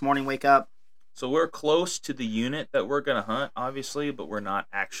next morning, wake up. so we're close to the unit that we're gonna hunt, obviously, but we're not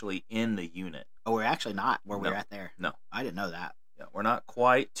actually in the unit. Oh, we're actually not where we No. were at there. No. I didn't know that. Yeah, we're not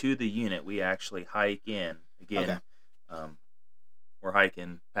quite to the unit. We actually hike in again. Okay. We're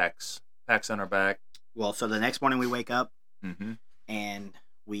hiking packs on our back. Well, so the next morning we wake up Mm-hmm. and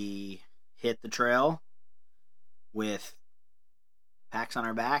we hit the trail with packs on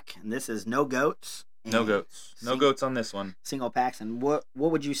our back, and this is no goats. No and goats. No sing- goats on this one. Single packs. And what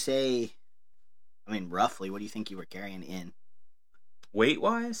would you say? I mean, roughly, what do you think you were carrying in? Weight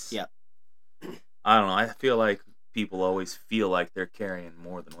wise? Yep. I don't know. I feel like people always feel like they're carrying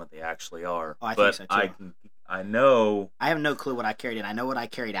more than what they actually are. Oh, I think but so, too. I know. I have no clue what I carried in. I know what I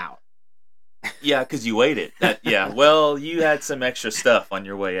carried out. Yeah, because you weighed it. Yeah. Well, you had some extra stuff on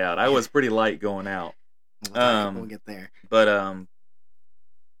your way out. I was pretty light going out. We'll get there. But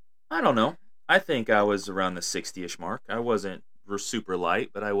I don't know. I think I was around the 60-ish mark. I wasn't super light,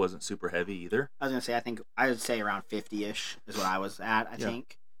 but I wasn't super heavy either. I was gonna say I would say around 50-ish is what I was at. I Yeah.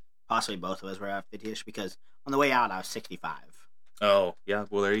 think possibly both of us were at 50-ish because on the way out I was 65, Oh, yeah.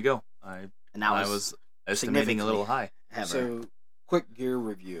 Well, there you go. I and that was estimating a little high. heavier. So, quick gear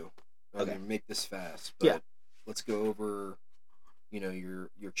review. I'm Okay. gonna make this fast. But Yeah. Let's go over, your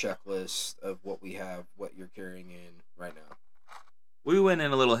checklist of what we have, what you're carrying in right now. We went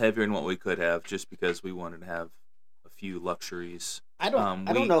in a little heavier than what we could have, just because we wanted to have a few luxuries. I don't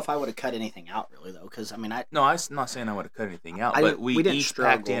we- know if I would have cut anything out really though, because I mean No, I'm not saying I would have cut anything out, I but didn't- we we didn't each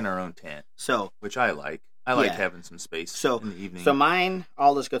packed struggle. in our own tent, so which I like. I like Yeah. having some space So- in the evening. so mine.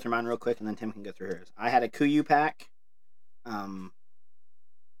 I'll just go through mine real quick, and then Tim can go through hers. I had a Kuiu pack.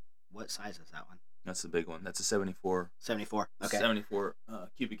 What size is that one? That's the big one. That's a 74. 74. Okay. 74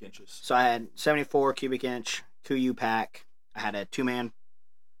 cubic inches. So I had 74 cubic inch Kuiu pack. I had a 2-man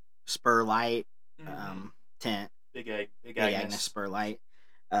Spur Light tent. Big Big Agnes Agnes. Spur Light.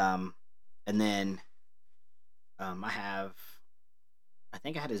 And then I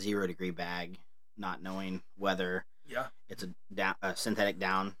think I had a 0-degree bag, not knowing whether Yeah. it's a synthetic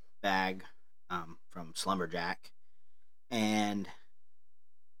down bag from Slumberjack. And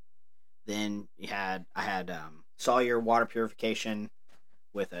then I had Sawyer water purification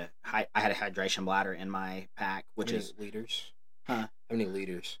with I had a hydration bladder in my pack, which How many is liters? Huh? How many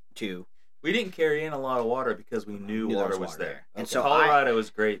liters? 2. We didn't carry in a lot of water because we knew Knew there water was was water there. there. And Okay. so Colorado is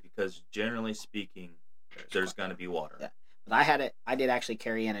great because generally speaking, there's going to be water. Yeah. But I did actually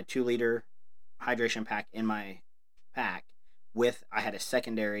carry in a 2-liter hydration pack in my pack I had a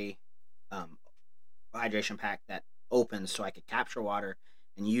secondary hydration pack that opens so I could capture water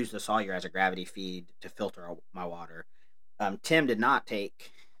and use the Sawyer as a gravity feed to filter my water. Tim did not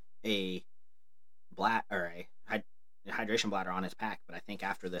take a hydration bladder on his pack, but I think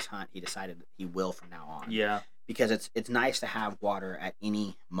after this hunt he decided he will from now on. Yeah. Because it's nice to have water at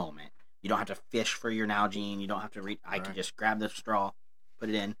any moment. You don't have to fish for your Nalgene. You don't have to I can Right. just grab the straw, put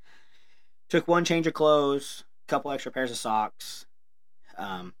it in. Took 1 change of clothes, a couple extra pairs of socks.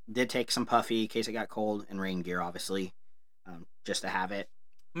 Did take some puffy in case it got cold, and rain gear, obviously, just to have it.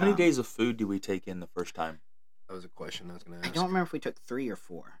 How many Um, days of food do we take in the first time? That was a question I was going to I ask. don't remember if we took 3 or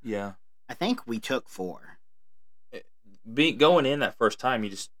 4. Yeah. I think we took 4. Going in that first time,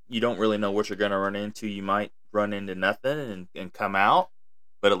 you don't really know what you're going to run into. You might run into nothing and come out,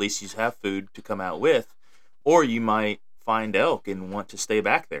 but at least you have food to come out with, or you might find elk and want to stay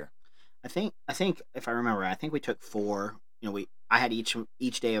back there. I think if I remember, I think we took 4. I had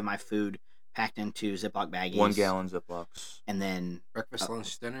each day of my food packed into Ziploc baggies. 1 gallon Ziplocs. And then Breakfast,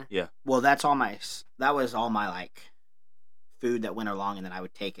 lunch, dinner. Yeah. Well, that was all my like food that went along, and then I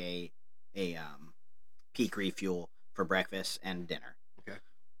would take a Peak Refuel for breakfast and dinner. Okay.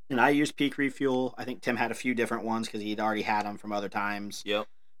 And I used Peak Refuel. I think Tim had a few different ones because he'd already had them from other times. Yep.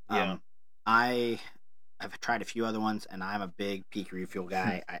 Yeah. I've tried a few other ones, and I'm a big Peak Refuel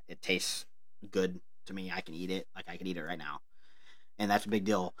guy. It tastes good to me. I can eat it. Like, I could eat it right now. And that's a big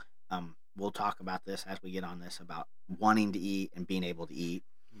deal. We'll talk about this as we get on this, about wanting to eat and being able to eat.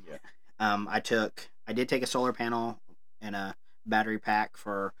 Yeah. I did take a solar panel and a battery pack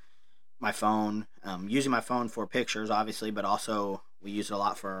for my phone. Using my phone for pictures, obviously, but also we use it a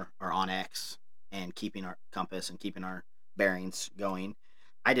lot for our Onyx and keeping our compass and keeping our bearings going.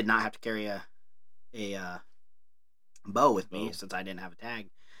 I did not have to carry a bow with me since I didn't have a tag.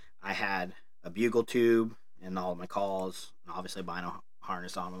 I had a bugle tube and all of my calls, and obviously bino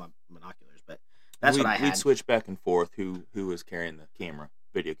harness on my binoculars. But that's what I had. We'd switch back and forth who was carrying the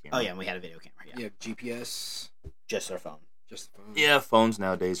video camera. Oh yeah, and we had a video camera. Yeah. You have GPS. Just our phone. Just the phone. Yeah, phones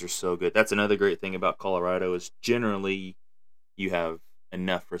nowadays are so good. That's another great thing about Colorado is generally you have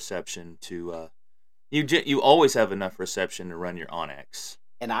enough reception to you always have enough reception to run your Onyx.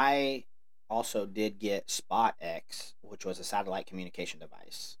 And I also did get Spot X, which was a satellite communication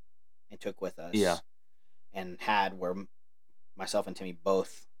device, and took with us. Yeah. And had where myself and Timmy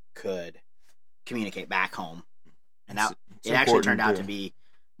both could communicate back home, and that it actually turned out to be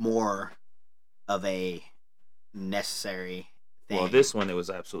more of a necessary thing. Well, this one it was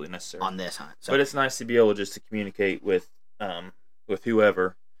absolutely necessary on this hunt. So, but it's nice to be able just to communicate with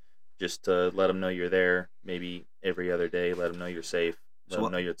whoever, just to let them know you're there. Maybe every other day, let them know you're safe. Let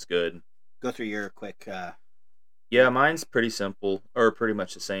them know it's good. Go through your quick. Yeah, mine's pretty simple, or pretty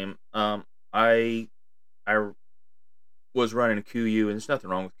much the same. I was running a KUIU, and there's nothing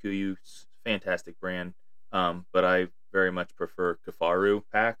wrong with KUIU. It's a fantastic brand. But I very much prefer Kifaru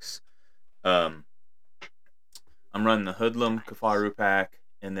packs. I'm running the Hoodlum Kifaru pack,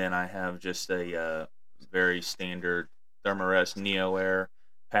 and then I have just a very standard Thermarest Neo Air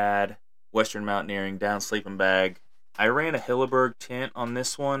pad, Western Mountaineering down sleeping bag. I ran a Hilleberg tent on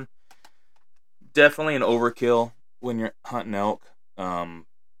this one. Definitely an overkill when you're hunting elk. I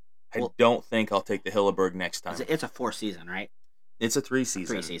don't think I'll take the Hilleberg next time. It's a 4-season, right? It's a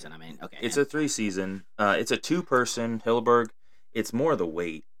 3-season. 3-season, I mean. Okay. It's a 3-season. It's a 2-person Hilleberg. It's more the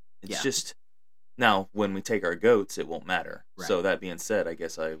weight. It's just... Now, when we take our goats, it won't matter. Right. So that being said, I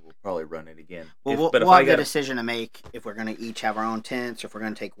guess I will probably run it again. Well, we'll have a decision to make if we're going to each have our own tents or if we're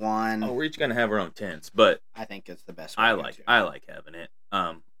going to take one. Oh, we're each going to have our own tents, but I think it's the best. I like having it.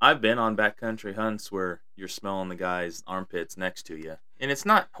 I've been on backcountry hunts where you're smelling the guy's armpits next to you, and it's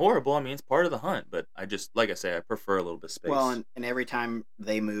not horrible. I mean, it's part of the hunt, but I just, like I say, I prefer a little bit of space. Well, and every time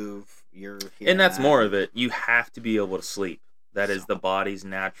they move, you're here. And that's more of it. You have to be able to sleep. That is the body's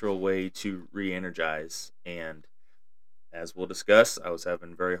natural way to re-energize. And as we'll discuss, I was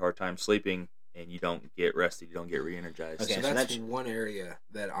having a very hard time sleeping, and you don't get rested, you don't get re-energized. Okay, so that's one area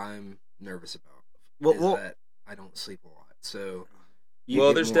that I'm nervous about. That I don't sleep a lot. So,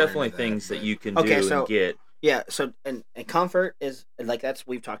 there's definitely things that you can do and get. Yeah, so and comfort is like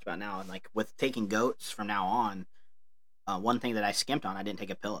we've talked about now, and like with taking goats from now on, one thing that I skimped on, I didn't take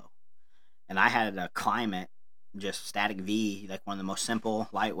a pillow, and I had a Climate. Just Static V, like one of the most simple,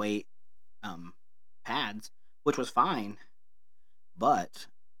 lightweight pads, which was fine. But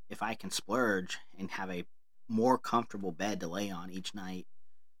if I can splurge and have a more comfortable bed to lay on each night,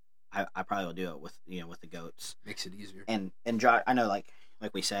 I probably will do it with the goats. Makes it easier. And Josh, I know like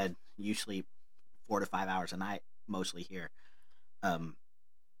we said, you sleep 4 to 5 hours a night mostly here.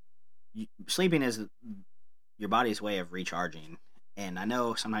 Sleeping is your body's way of recharging, and I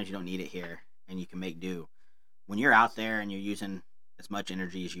know sometimes you don't need it here, and you can make do. When you're out there and you're using as much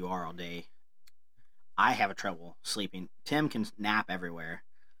energy as you are all day, I have a trouble sleeping. Tim can nap everywhere.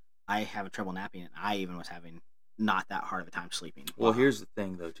 I have a trouble napping, and I even was having not that hard of a time sleeping. Well, here's the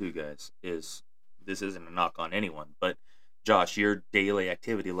thing, though, too, guys, is this isn't a knock on anyone, but Josh, your daily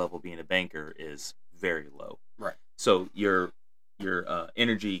activity level being a banker is very low. Right. So your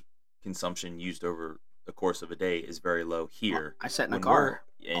energy consumption used over the course of a day is very low here. Well, I sit in a car.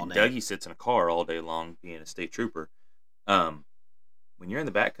 And Dougie sits in a car all day long being a state trooper. When you're in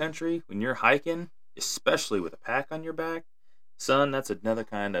the backcountry, when you're hiking, especially with a pack on your back, son, that's another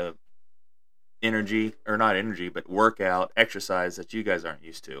kind of energy, or not energy, but workout, exercise that you guys aren't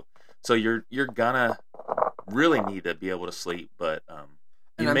used to. So you're gonna really need to be able to sleep, but And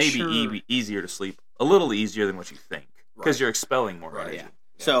it I'm may sure- be easier to sleep, a little easier than what you think, because Right. you're expelling more Right. energy.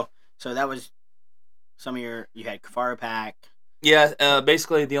 Yeah. So that was some of you had Kafaro Pack. Yeah,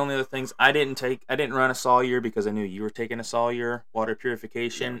 basically the only other things I didn't run a Sawyer because I knew you were taking a Sawyer water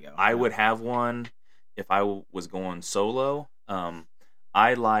purification. There we go. I Yeah. would have one if I was going solo.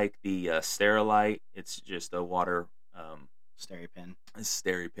 I like the Sterilite. It's just a water SteriPen.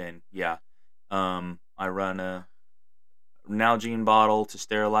 SteriPen. Yeah. I run a Nalgene bottle to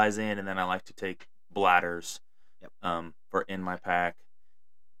sterilize in, and then I like to take bladders. Yep. For in my pack.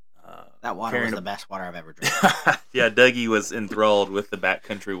 That water carrying was a- the best water I've ever drank. Yeah, Dougie was enthralled with the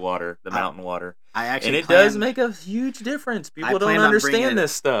backcountry water, the mountain water. I actually And it planned, does make a huge difference. People don't planned on understand bringing-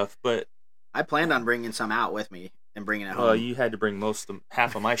 this stuff, but I planned on bringing some out with me and bringing it home. well, you had to bring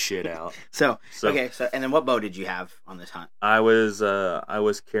half of my shit out. So So and then what bow did you have on this hunt? I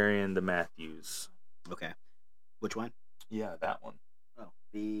was carrying the Matthews. Okay, which one? Yeah, that one. Oh,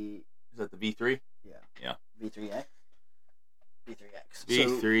 Is that the V3? Yeah. V3X. V3X.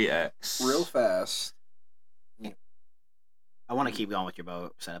 V3X. Real fast. I want to keep going with your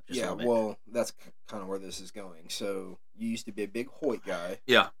bow setup just a Yeah, little bit. well, that's kind of where this is going. So you used to be a big Hoyt guy.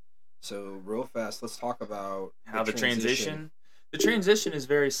 Yeah. So real fast, let's talk about How the transition. The transition is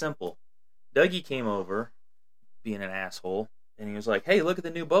very simple. Dougie came over, being an asshole, and he was like, "Hey, look at the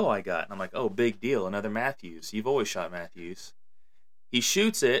new bow I got." And I'm like, "Oh, big deal, another Matthews. You've always shot Matthews." He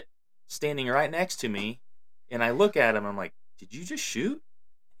shoots it, standing right next to me, and I look at him. I'm like, "Did you just shoot?"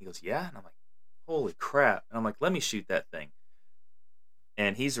 He goes, "Yeah." And I'm like, "Holy crap!" And I'm like, "Let me shoot that thing."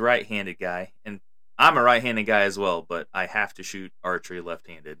 And he's a right-handed guy, and I'm a right-handed guy as well, but I have to shoot archery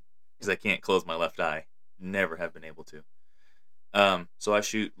left-handed because I can't close my left eye. Never have been able to. So I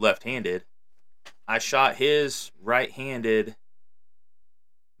shoot left-handed. I shot his right-handed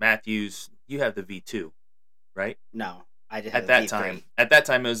Matthews. You have the V2, right? No, I just At that time. At that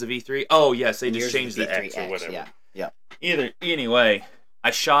time, it was the V3. Oh, yes, they just changed the X or whatever. Yeah. Anyway,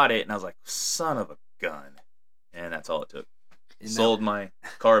 I shot it, and I was like, son of a gun. And that's all it took. Sold my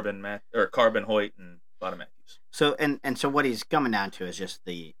carbon Hoyt and bought a Matthews. So and so what he's coming down to is just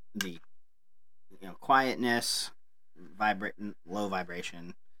the quietness, low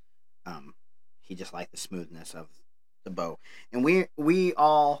vibration. He just liked the smoothness of the bow, and we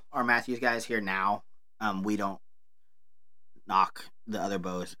all are Matthews guys here now. We don't knock the other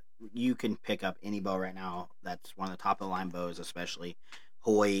bows. You can pick up any bow right now. That's one of the top of the line bows, especially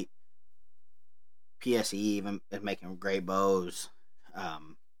Hoyt. PSE even is making great bows.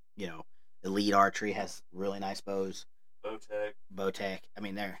 Elite Archery has really nice bows. Bowtech. I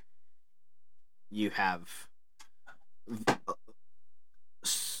mean, you have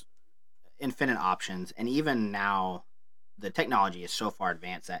infinite options, and even now, the technology is so far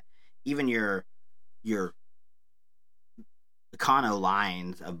advanced that even your Econo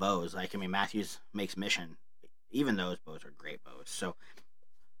lines of bows, Matthews makes Mission. Even those bows are great bows. So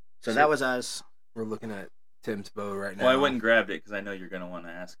that was us. We're looking at Tim's bow right now. Well, I went and grabbed it because I know you're going to want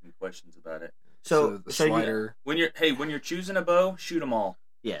to ask me questions about it. So the slider. When you're choosing a bow, shoot them all.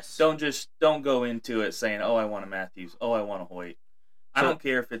 Yes. Don't go into it saying, "Oh, I want a Matthews. Oh, I want a Hoyt." I don't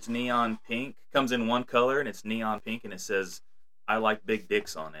care if it's neon pink, comes in one color and it's neon pink and it says, "I like big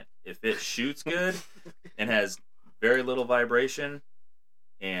dicks" on it. If it shoots good and has very little vibration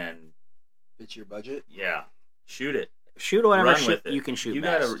and It's your budget. yeah, shoot it. Shoot whatever Run with it. you can shoot You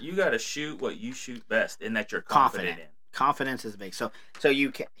best. gotta shoot what you shoot best and that you're confident in. Confidence is big. So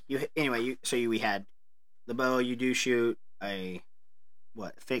we had the bow. You do shoot a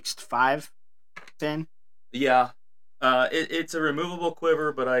fixed 5-pin? Yeah. It's a removable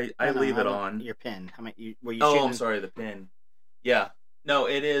quiver, but I leave it on. Your pin. How many? Were you Oh, shooting? I'm sorry, the pin. Yeah. No,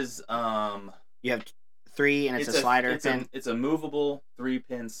 it is. You have 3, and it's a slider pin. It's a movable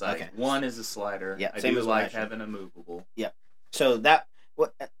 3-pin sight. Okay. One is a slider. Yeah, I same do as what I like shoot. having a movable. So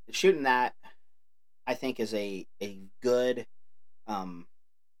shooting that, I think, is a good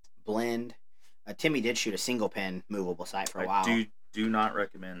blend. Timmy did shoot a single pin movable sight for a while. I do not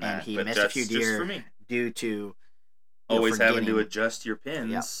recommend that. And he but missed a that's few just deer for me. due to Always having to forgetting. adjust your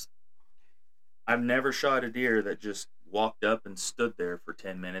pins. Yep. I've never shot a deer that just walked up and stood there for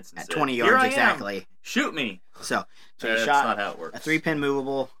 10 minutes and At said, 20 "Here yards I am. exactly. Shoot me." So you That's shot not how it works. a 3-pin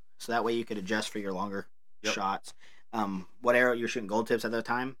movable, so that way you could adjust for your longer Yep. shots. What arrow you were shooting? Gold tips at the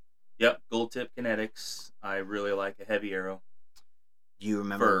time? Yep, gold tip kinetics. I really like a heavy arrow. Do you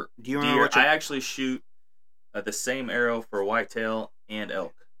remember? For Do you remember deer, what your, I actually shoot the same arrow for whitetail and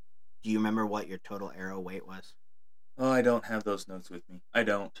elk. Do you remember what your total arrow weight was? Oh, I don't have those notes with me. I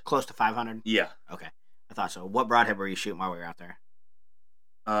don't. Close to 500. Yeah. Okay, I thought so. What broadhead were you shooting while we were out there?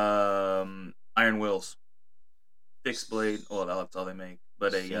 Iron Wills. fixed blade. Well, that's all they make.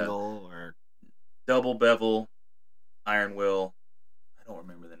 But a single or double bevel iron wheel. I don't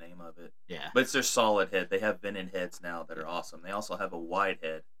remember the name of it. yeah. But it's their solid head. They have vented heads now that are awesome. They also have a wide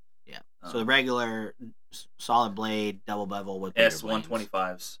head. Yeah. So the regular solid blade double bevel with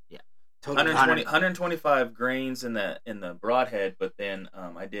S125s. Yeah. 125 grains in the broadhead, but then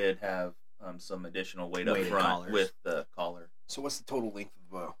I did have some additional weight up front collars. With the collar. So what's the total length of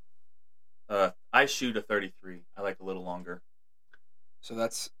the bow? I shoot a 33. I like a little longer. So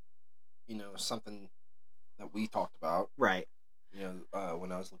that's, something that we talked about. Right.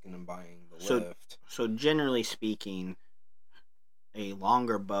 When I was looking and buying the So- lift. So generally speaking, a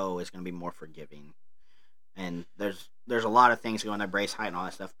longer bow is going to be more forgiving, and there's a lot of things going there, brace height and all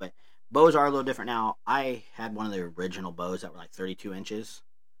that stuff. But bows are a little different now. I had one of the original bows that were like 32 inches.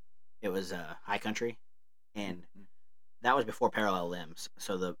 It was High Country, and that was before parallel limbs.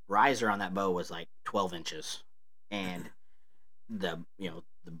 So the riser on that bow was like 12 inches, and the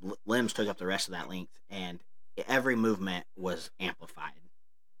limbs took up the rest of that length, and every movement was amplified.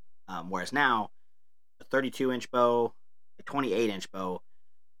 Whereas now, a 32-inch bow, a 28-inch bow,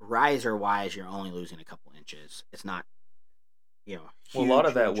 riser-wise, you're only losing a couple inches. It's not, Well, a lot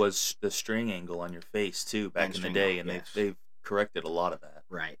of that huge. was the string angle on your face too back And in the string day, angle, and yes. they've corrected a lot of that.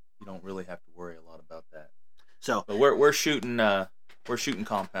 Right. You don't really have to worry a lot about that. So But we're shooting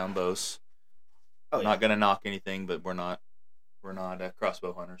compound bows. yeah. Not gonna knock anything, but we're not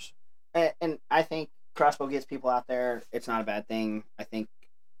crossbow hunters. And I think crossbow gets people out there. It's not a bad thing. I think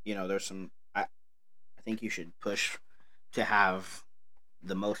there's some. I think you should push to have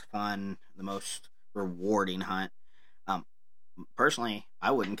the most fun, the most rewarding hunt. Personally,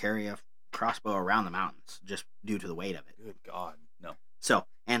 I wouldn't carry a crossbow around the mountains just due to the weight of it. Good God, no. So,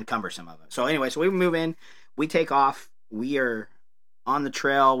 and cumbersome of it. So anyway, so we move in, we take off, we are on the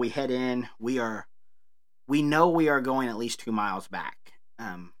trail, we head in, we know we are going at least 2 miles back.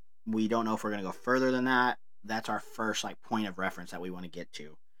 We don't know if we're going to go further than that. That's our first point of reference that we want to get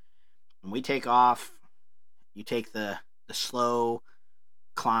to. When we take off, you take the slow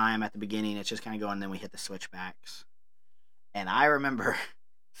climb at the beginning, it's just kind of going, and then we hit the switchbacks. And I remember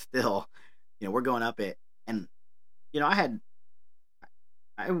still, we're going up it, and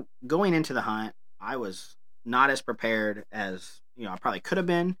going into the hunt, I was not as prepared as I probably could have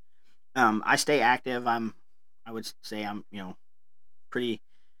been. I stay active. I would say I'm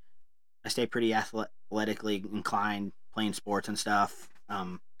I stay pretty athletically inclined, playing sports and stuff.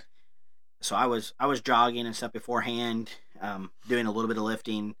 So I was jogging and stuff beforehand, doing a little bit of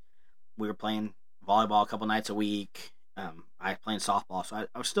lifting. We were playing volleyball a couple nights a week. I playing softball, so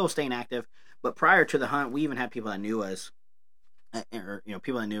I was still staying active. But prior to the hunt, we even had people that knew us, or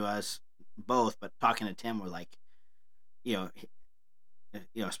people that knew us both. But talking to Tim, were like, a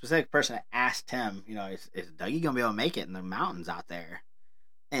specific person that asked Tim, is Dougie gonna be able to make it in the mountains out there?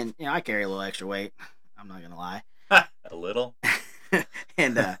 And I carry a little extra weight. I'm not gonna lie. A little.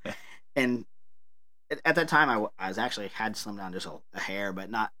 and at that time, I was actually had slimmed down just a hair, but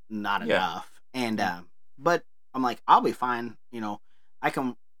not enough. And but I'm like, I'll be fine. I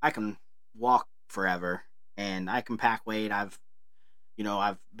can walk forever, and I can pack weight. I've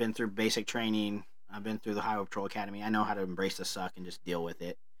been through basic training. I've been through the Highway Patrol Academy. I know how to embrace the suck and just deal with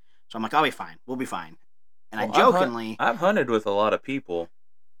it. So I'm like, I'll be fine. We'll be fine. And Well, I jokingly, I've hunted with a lot of people,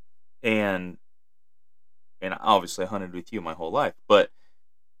 and obviously I hunted with you my whole life. But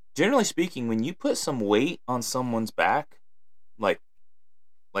generally speaking, when you put some weight on someone's back, like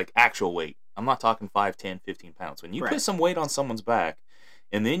actual weight, I'm not talking 5, 10, 15 pounds. When you Right. put some weight on someone's back,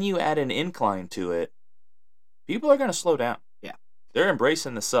 and then you add an incline to it, people are going to slow down. Yeah. They're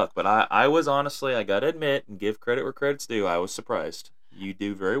embracing the suck. But I was honestly, I got to admit and give credit where credit's due, I was surprised. You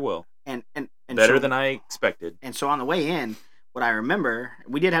do very well. and Better so, than I expected. And so on the way in, what I remember,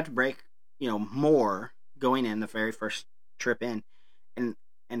 we did have to break, more going in the very first trip in, and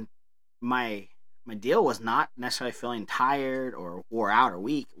my deal was not necessarily feeling tired or wore out or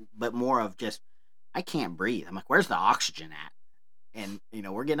weak, but more of just I can't breathe. I'm like, where's the oxygen at? And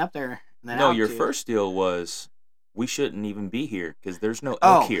we're getting up there. And then No, your altitude- first deal was we shouldn't even be here because there's no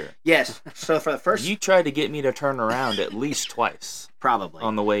elk here. Yes. So for the first, You tried to get me to turn around at least twice probably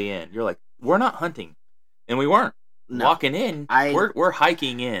on the way in. You're like, we're not hunting, and we weren't no. walking in. We're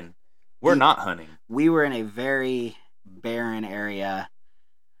hiking in. We're not hunting. We were in a very barren area.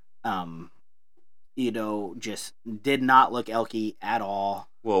 Just did not look elky at all.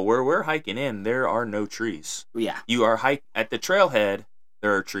 Well, where we're hiking in, there are no trees. Yeah. You are at the trailhead.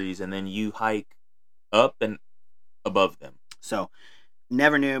 There are trees, and then you hike up and above them. So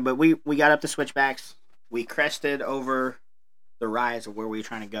never knew, but we got up the switchbacks. We crested over the rise of where we were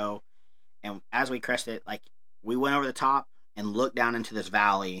trying to go, and as we crested, like we went over the top and looked down into this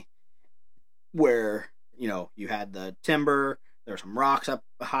valley where, you had the timber, there were some rocks up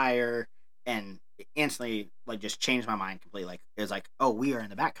higher, and it instantly, just changed my mind completely. Like, it was like, oh, we are in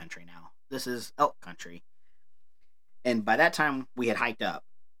the backcountry now. This is elk country. And by that time, we had hiked up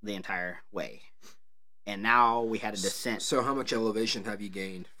the entire way. And now we had a descent. So how much elevation have you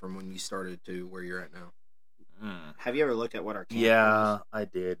gained from when you started to where you're at now? Have you ever looked at what our camp Yeah, was? I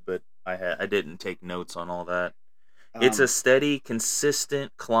did, but I didn't take notes on all that. It's a steady,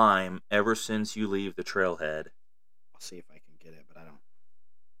 consistent climb ever since you leave the trailhead. I'll see if I can get it, but I don't.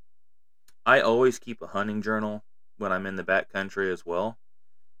 I always keep a hunting journal when I'm in the backcountry as well.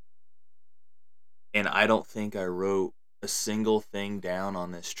 And I don't think I wrote a single thing down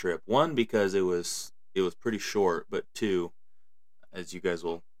on this trip. One, because it was pretty short, but two, as you guys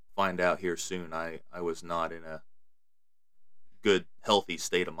will find out here soon, I was not in a good, healthy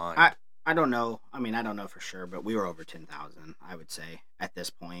state of mind. I don't know. I mean, I don't know for sure, but we were over 10,000, I would say, at this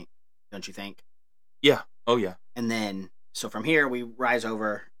point. Don't you think? Yeah. Oh, yeah. And then, so from here, we rise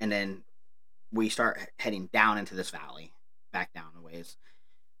over, and then we start heading down into this valley, back down a ways.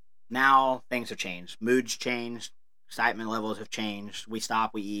 Now, things have changed. Moods changed. Excitement levels have changed. We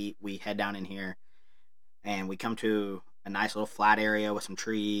stop, we eat, we head down in here, and we come to a nice little flat area with some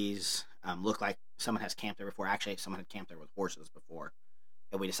trees. Look like someone has camped there before. Actually, someone had camped there with horses before.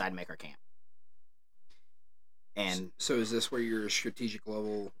 And we decided to make our camp. And so is this where your strategic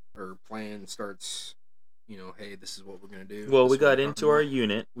level or plan starts, hey, this is what we're going to do? Well, we got into our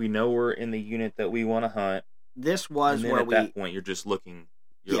unit. We know we're in the unit that we want to hunt. This was and then where at that point, you're just looking.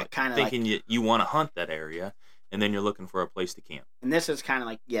 You're kind of thinking you want to hunt that area, and then you're looking for a place to camp. And this is kind of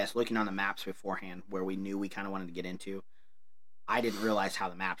like, yes, looking on the maps beforehand where we knew we kind of wanted to get into. I didn't realize how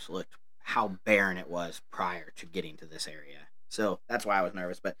the maps looked, how barren it was prior to getting to this area. So that's why I was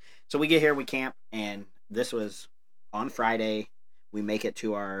nervous. But so we get here, we camp, and this was on Friday. We make it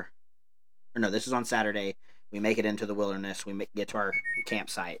to this is on Saturday. We make it into the wilderness. We get to our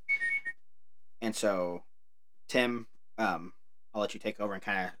campsite. And so, Tim, I'll let you take over and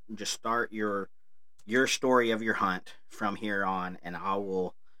kind of just start your story of your hunt from here on, and I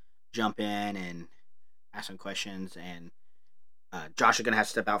will jump in and ask some questions. And Josh is going to have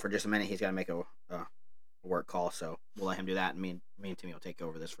to step out for just a minute. He's got to make a work call, so we'll let him do that, and me and Timmy will take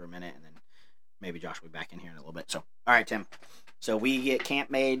over this for a minute, and then maybe Josh will be back in here in a little bit. So, all right, Tim. So we get camp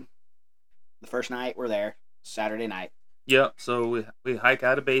made the first night we're there, Saturday night. Yep. So we hike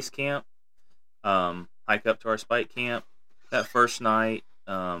out of base camp, hike up to our spike camp. That first night,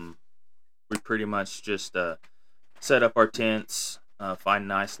 we pretty much just set up our tents, find a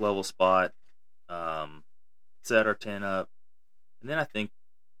nice level spot, set our tent up, and then I think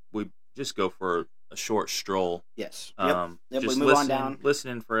we just go for a short stroll. Yes. Yep. We move on down.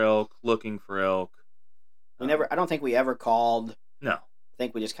 Listening for elk, looking for elk. I don't think we ever called. No. I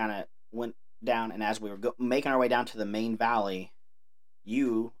think we just kind of went down, and as we were making our way down to the main valley,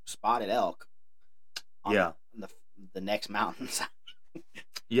 you spotted elk. On the next mountainside.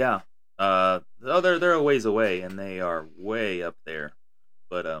 Yeah. They're a ways away, and they are way up there.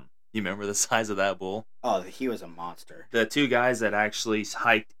 But you remember the size of that bull? Oh, he was a monster. The two guys that actually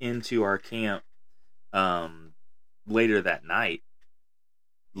hiked into our camp later that night,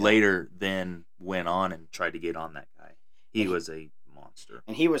 later then went on and tried to get on that guy. He was a monster.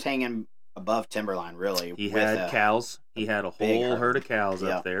 And he was hanging above timberline, really. He had cows. He had a whole herd of cows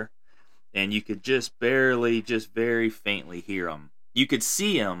up there. And you could just barely, just very faintly hear them. You could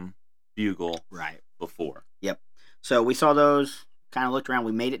see them bugle before. Yep. So we saw those, kind of looked around.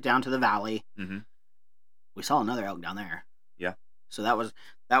 We made it down to the valley. Mm-hmm. We saw another elk down there. Yeah. So that was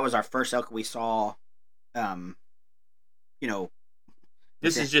our first elk we saw.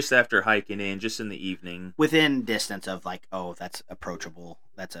 This is just after hiking in, just in the evening. Within distance of that's approachable.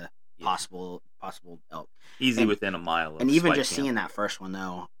 That's a possible elk. Easy within a mile. And even just seeing that first one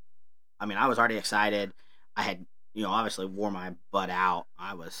though, I mean, I was already excited. I had, obviously wore my butt out.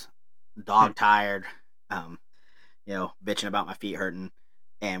 I was dog tired, bitching about my feet hurting.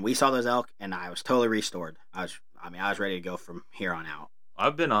 And we saw those elk, and I was totally restored. I was ready to go from here on out.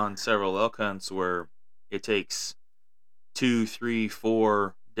 I've been on several elk hunts where it takes 2, 3,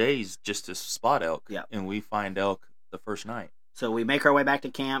 4 days just to spot elk. Yeah. And we find elk the first night. So we make our way back to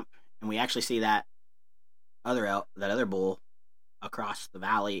camp, and we actually see that other bull across the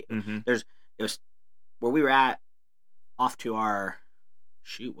valley. Mm-hmm. It was where we were at, off to our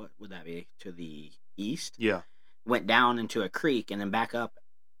what would that be, to the east? Yeah. Went down into a creek and then back up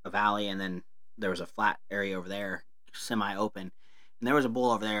a valley, and then there was a flat area over there, semi open, and there was a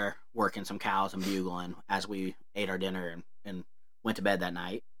bull over there working some cows and bugling as we ate our dinner and went to bed that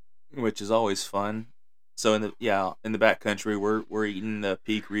night. Which is always fun. So in the backcountry, we're eating the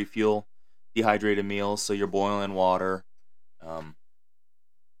Peak Refuel dehydrated meals. So you're boiling water,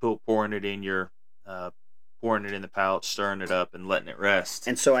 pouring it in the pouch, stirring it up, and letting it rest.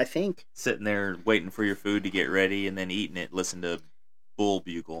 And so I think, Sitting there waiting for your food to get ready, and then eating it. Listen to bull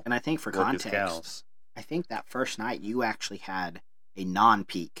bugle. and I think for work his context, cows. I think that first night you actually had a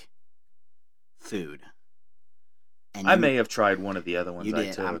non-peak food. And I you- may have tried one of the other ones You I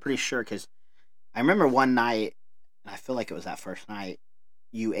did. took. I'm pretty sure because I remember one night, and I feel like it was that first night.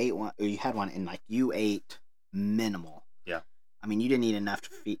 You ate one, or you had one, and like you ate minimal. Yeah. I mean, you didn't eat enough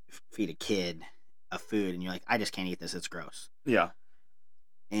to feed a kid a food, and you're like, I just can't eat this. It's gross. Yeah.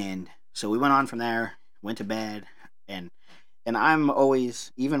 And so we went on from there, went to bed, and I'm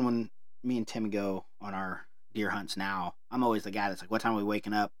always, even when me and Tim go on our deer hunts now, I'm always the guy that's like, what time are we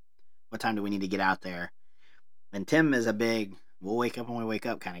waking up? What time do we need to get out there? And Tim is a big, we'll wake up when we wake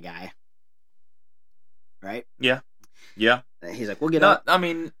up kind of guy. Right? Yeah. He's like, we'll get up. I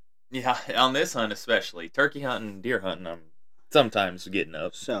mean, yeah, on this hunt especially, turkey hunting, deer hunting, I'm sometimes getting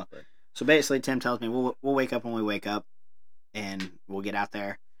up. So, but- so basically, Tim tells me we'll wake up when we wake up, and we'll get out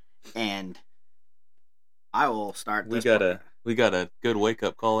there, and I will start. we this got part. a good wake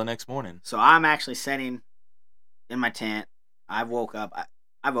up call the next morning. So I'm actually sitting in my tent. I've woke up.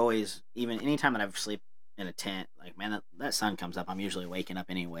 I've always, even anytime that I've slept in a tent, like, man, that sun comes up, I'm usually waking up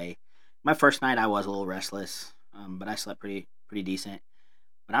anyway. My first night I was a little restless, but I slept pretty decent.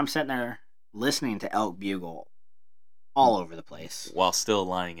 But I'm sitting there listening to elk bugle all over the place. While still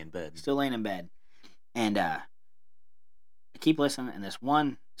lying in bed. Still laying in bed. And I keep listening, and this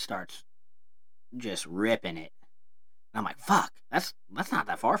one starts just ripping it. And I'm like, fuck, that's not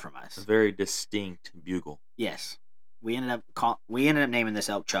that far from us. A very distinct bugle. Yes. We ended up naming this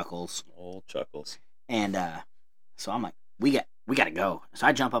elk Chuckles. Old Chuckles. And so I'm like, we got to go. So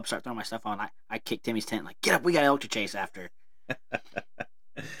I jump up, start throwing my stuff on. I kick Timmy's tent, like, get up, we got elk to chase after.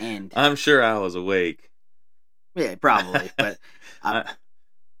 And I'm sure I was awake. yeah, probably. But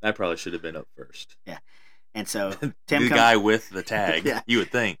I probably should have been up first. and so Tim the comes, guy with the tag, Yeah. you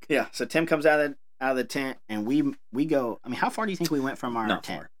would think. yeah. So Tim comes out of the tent, and we go. I mean, how far do you think we went from our Not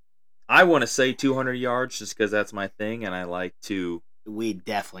tent? far. I want to say 200 yards just because that's my thing, and I like to. We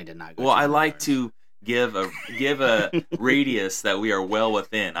definitely did not go. Well, I 200 like yards. to give a radius that we are well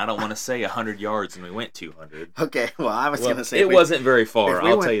within. I don't want to say 100 yards and we went 200. Okay, well, I was Well, gonna say it wasn't very far. if we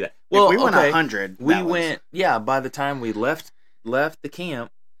I'll went- tell you that. If Well, we went okay. 100, We that was- went. Yeah, by the time we left the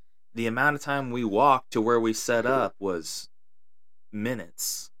camp, the amount of time we walked to where we set up was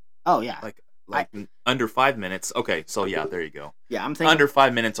minutes. Oh yeah, Like under 5 minutes. Okay, so yeah, there you go. yeah. I'm thinking Under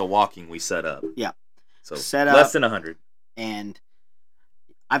 5 minutes of walking, we set up. Yeah. So Set up. less than 100. and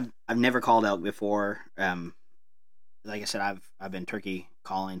I've never called elk before. Like I said, I've been turkey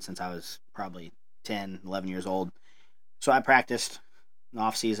calling since I was probably 10, 11 years old. So I practiced in the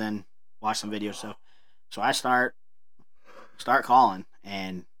off season, watched some videos. So I start calling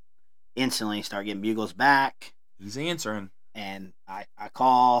and instantly start getting bugles back, He's answering. and I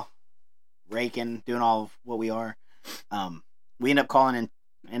call, raking, doing all of what we are. We end up calling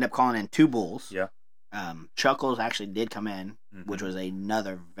in two bulls. Yeah. Chuckles actually did come in, Mhm. which was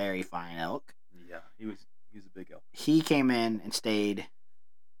another very fine elk. Yeah, he was a big elk. He came in and stayed.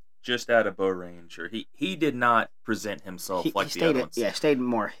 Just out of bow range, or he did not present himself He like the stayed other at, ones. yeah, stayed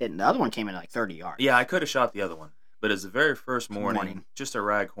more hidden. The other one came in at like 30 yards. Yeah, I could have shot the other one, but as the very first morning, Morning. just a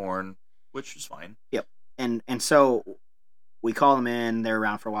raghorn, which was fine. And so we call them in. They're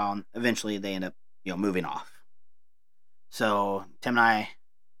around for a while, and eventually they end up moving off. So Tim and I,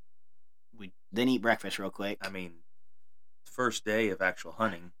 we then eat breakfast real quick. I mean, first day of actual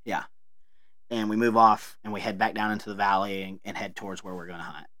hunting. And we move off and we head back down into the valley and head towards where we're going to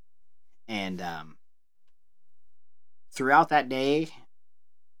hunt. And throughout that day,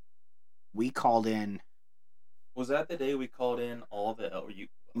 we called in. Was that the day we called in all the elk?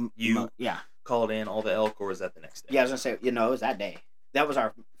 You Yeah. called in all the elk, or was that the next day? Yeah, I was going to say, it was that day. That was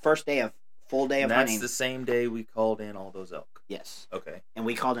our first full day of And that's hunting. the same day we called in all those elk. Yes. Okay. And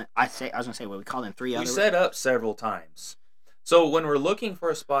we called in, I was going to say, we called in three We other. set up several times. So when we're looking for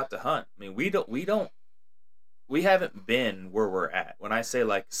a spot to hunt, I mean, we haven't been where we're at. When I say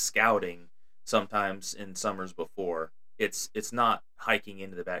like scouting, sometimes in summers before, it's not hiking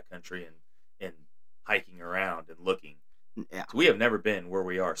into the backcountry and hiking around and looking. Yeah. So we have never been where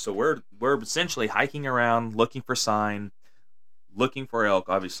we are. So we're essentially hiking around, looking for sign, looking for elk.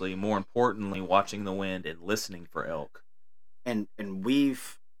 Obviously, more importantly, watching the wind and listening for elk. And we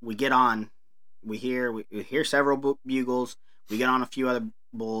get on, we hear several bugles. We get on a few other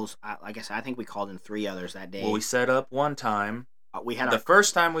bulls. Like I said, I think we called in three others that day. Well, we set up one time, we had The our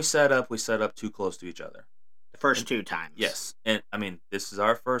first time we set up too close to each other. the first 2 times. Yes, and I mean this is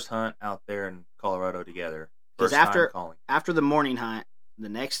our first hunt out there in Colorado together. Because First time calling. after the morning hunt, the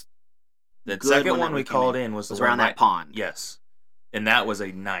next The good second one that one we we came called in in was the was one around that right- pond. Yes, and that was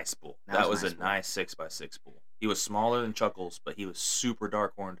a nice bull. That was nice a bull. nice 6x6 bull. He was smaller than Chuckles, but he was super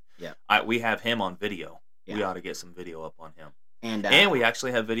dark horned. Yeah. We have him on video. We Yeah. ought to get some video up on him. And we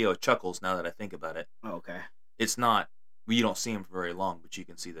actually have video of Chuckles. Now that I think about it, oh, okay. it's not. You don't see him for very long, but you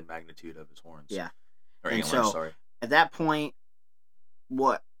can see the magnitude of his horns. Yeah. Or And antlers, so- sorry. At that point,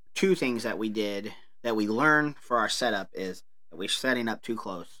 what 2 things that we did that we learned for our setup is that we're setting up too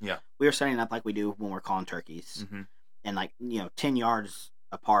close. Yeah. We were setting up like we do when we're calling turkeys, Mm-hmm. and 10 yards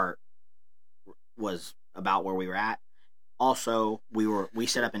apart was about where we were at. Also, we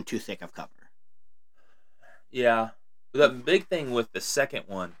set up in too thick of cover. Yeah. The big thing with the second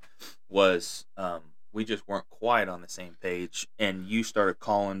one was we just weren't quite on the same page, and you started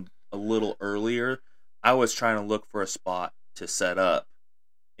calling a little earlier. I was trying to look for a spot to set up,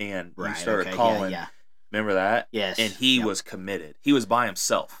 and you started okay, calling. Yeah. Remember that? Yes. And he Yep. was committed. He was by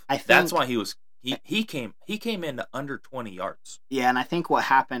himself. I think- That's why he came into under 20 yards. Yeah, and I think what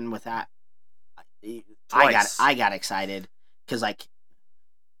happened with that, Twice. I got excited because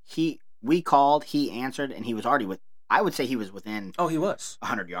we called, he answered, and he was already I would say he was within Oh, he was.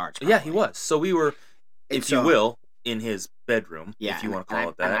 100 yards. Yeah, he probably. was. So we were, And if you will, in his bedroom, Yeah, if you and- want to and call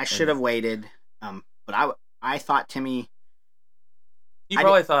I- it that. And I should have waited, but I thought Timmy. You I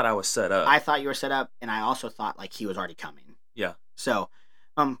probably thought I was set up. I thought you were set up, and I also thought he was already coming. Yeah. So,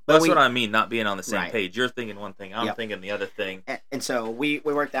 That's but what I mean, not being on the same Right. page. You're thinking one thing, I'm Yep. thinking the other thing. And so we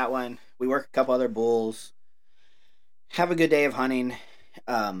worked that one. We worked a couple other bulls. Have a good day of hunting.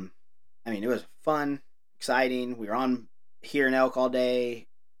 I mean, it was fun, exciting. We were on here in elk all day.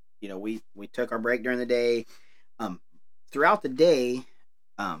 We took our break during the day. Throughout the day,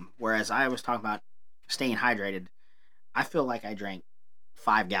 whereas I was talking about staying hydrated, I feel like I drank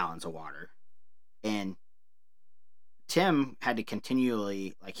 5 gallons of water, and Tim had to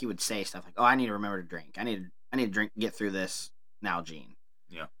continually, he would say stuff like, "Oh, I need to remember to drink. I need to drink, get through this Nalgene."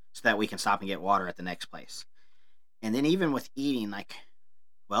 Yeah. So that we can stop and get water at the next place. And then even with eating, that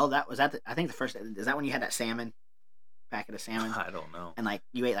was I think the first, is that when you had that salmon, packet of salmon? I don't know. And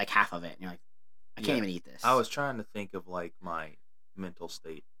you ate half of it, and you're like, I can't Yeah. even eat this. I was trying to think of my mental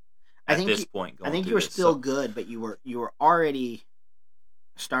state I at think this point. Going I think through you were this. still So- good, but you were already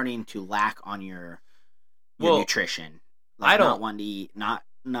starting to lack on your Well, nutrition. I not don't- wanting to eat, not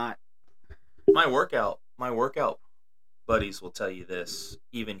my workout buddies will tell you this.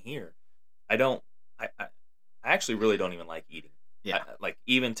 Even here, I actually really don't even like eating. Yeah.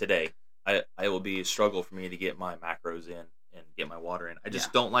 Even today, it will be a struggle for me to get my macros in and get my water in. I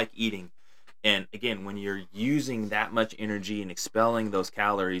just don't like eating. And again, when you're using that much energy and expelling those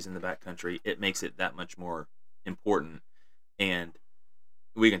calories in the backcountry, it makes it that much more important. And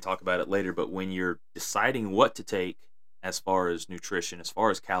we can talk about it later, but when you're deciding what to take as far as nutrition, as far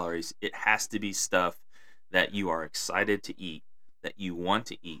as calories, it has to be stuff that you are excited to eat, that you want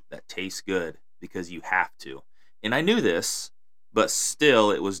to eat, that tastes good, because you have to. And I knew this, but still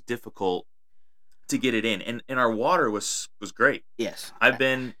it was difficult to get it in. And our water was great. yes. I've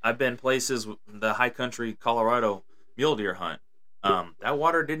been places, the high country Colorado mule deer hunt. That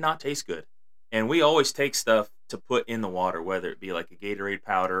water did not taste good. And we always take stuff to put in the water, whether it be like a Gatorade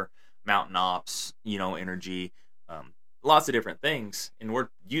powder, Mountain Ops, energy, lots of different things. And we're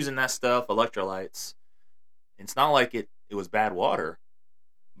using that stuff, electrolytes. It's not like it was bad water,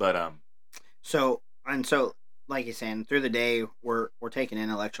 but So like you're saying, through the day we're taking in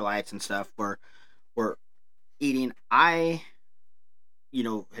electrolytes and stuff. We're eating. I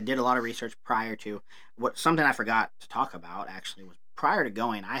did a lot of research prior to something I forgot to talk about actually was prior to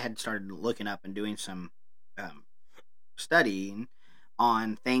going. I had started looking up and doing some studying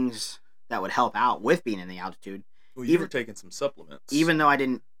on things that would help out with being in the altitude. you even- were taking some supplements. Even though I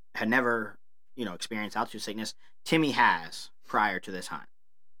had never experienced altitude sickness, Timmy has prior to this hunt.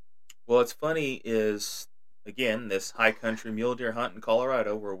 Well, what's funny is, again, this high country mule deer hunt in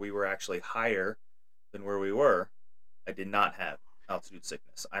Colorado, where we were actually higher than where we were, I did not have altitude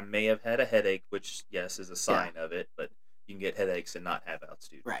sickness. I may have had a headache, which, yes, is a sign of it, but you can get headaches and not have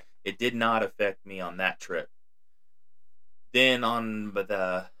altitude. Right. It did not affect me on that trip. Then on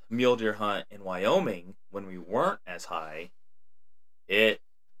the mule deer hunt in Wyoming, when we weren't as high, it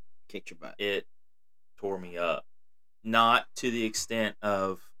Kicked your butt. it tore me up. Not to the extent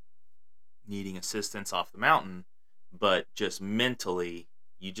of needing assistance off the mountain, but just mentally,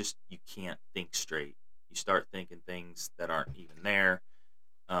 you can't think straight. You start thinking things that aren't even there.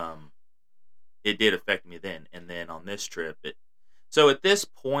 It did affect me then. And then on this trip, So at this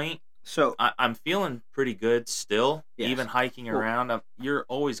point, So I'm feeling pretty good still. Yes. Even hiking Well- around, you're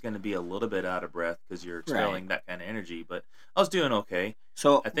always going to be a little bit out of breath because you're expelling that kind of energy. But I was doing okay.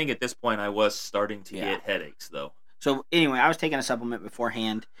 so I think at this point I was starting to Yeah. get headaches though. So anyway, I was taking a supplement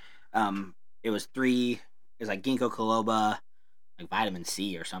beforehand. It was like ginkgo biloba, like vitamin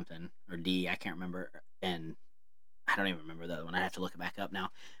C or something, or D, I can't remember, and I don't even remember the other one. I have to look it back up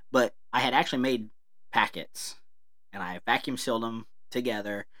now. But I had actually made packets, and I vacuum sealed them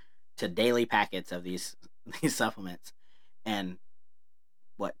together to daily packets of these supplements. And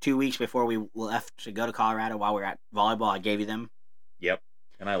 2 weeks before we left to go to Colorado, while we were at volleyball, I gave you them, Yep.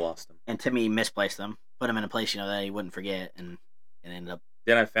 And I lost them. and Timmy misplaced them, put them in a place that he wouldn't forget, and it ended up.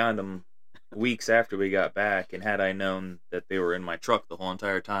 Then I found them weeks after we got back, and had I known that they were in my truck the whole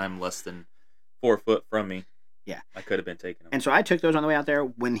entire time, less than 4 foot from me, Yeah. I could have been taking them. And so I took those on the way out there.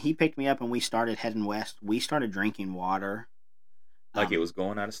 When he picked me up and we started heading west, we started drinking water. Like it was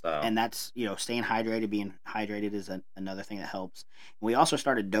going out of style. And that's, staying hydrated, being hydrated is another thing that helps. And we also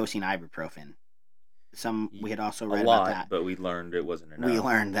started dosing ibuprofen. We had also a read lot, about that. but we learned it wasn't enough. We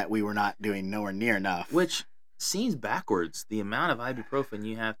learned that we were not doing nowhere near enough. Which seems backwards. The amount of ibuprofen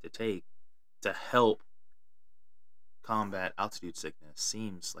you have to take to help combat altitude sickness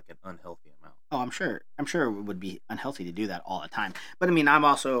seems like an unhealthy amount. Oh, I'm sure it would be unhealthy to do that all the time. But I mean, I'm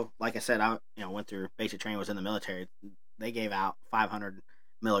also, like I said, I went through basic training, was in the military. They gave out 500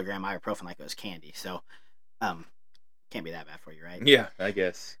 milligram ibuprofen like it was candy. So, can't be that bad for you, right? Yeah, I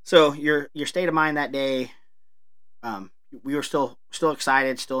guess. So your state of mind that day, we were still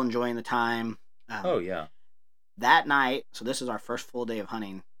excited, still enjoying the time. Oh yeah. That night, so this is our first full day of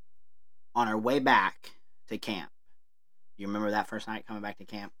hunting. On our way back to camp, you remember that first night coming back to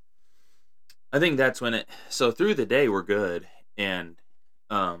camp? I think that's when so through the day we're good, and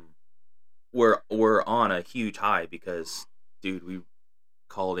we're on a huge high because, dude, we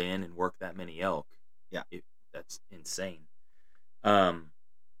called in and worked that many elk. Yeah. That's insane.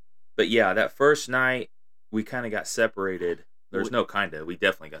 But yeah, that first night we kind of got separated. We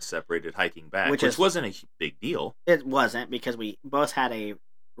definitely got separated hiking back, which wasn't a big deal. It wasn't, because we both had a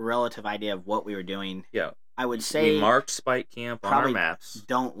relative idea of what we were doing. Yeah. I would say we marked Spike Camp on our probably maps.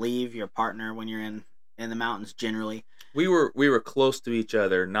 Don't leave your partner when you're in the mountains. Generally, we were close to each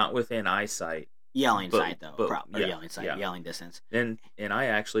other, not within eyesight. Yelling sight though, yeah. yelling distance. And I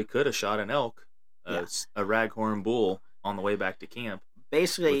actually could have shot an elk, a raghorn bull, on the way back to camp.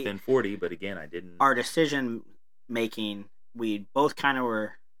 Basically, within 40, but again, I didn't. Our decision making, we both kind of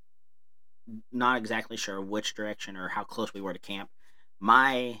were not exactly sure which direction or how close we were to camp.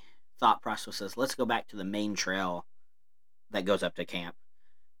 My thought process is, let's go back to the main trail that goes up to camp.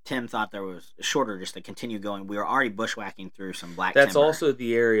 Tim thought there was shorter just to continue going. We were already bushwhacking through some black timber. That's also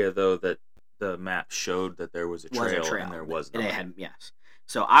the area, though, that the map showed that there was a trail, and there was not. Yes.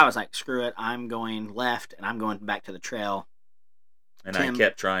 So I was like, screw it. I'm going left, and I'm going back to the trail. And Tim, I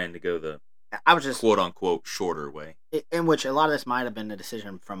kept trying to go I was just quote-unquote shorter way. In which a lot of this might have been a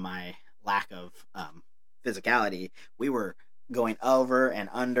decision from my lack of physicality. We were going over and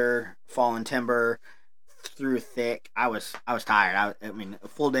under fallen timber, through thick. I was tired. I mean, a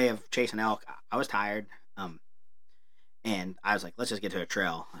full day of chasing elk. I was tired. And I was like, let's just get to a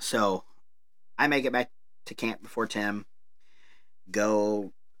trail. So I make it back to camp before Tim.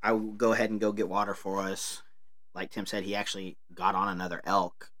 I will go ahead and go get water for us. Like Tim said, he actually got on another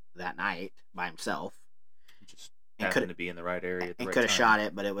elk that night by himself. Just happened to be in the right area at the and right could have time. shot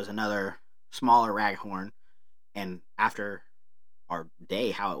it, but it was another smaller raghorn. And after our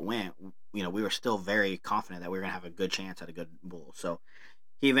day, how it went, we were still very confident that we were going to have a good chance at a good bull. So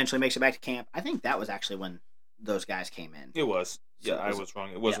he eventually makes it back to camp. I think that was actually when those guys came in. It was. So I was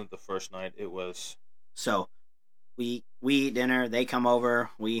wrong. It wasn't the first night. It was. So we eat dinner. They come over.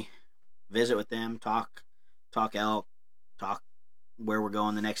 We visit with them, talk elk, talk where we're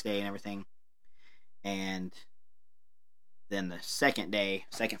going the next day and everything. And then the second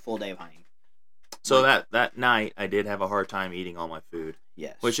full day of hunting. So that night, I did have a hard time eating all my food.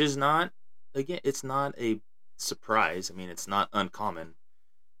 Yes. Which is not, again, it's not a surprise. I mean, it's not uncommon.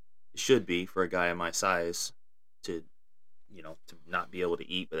 It should be for a guy of my size to not be able to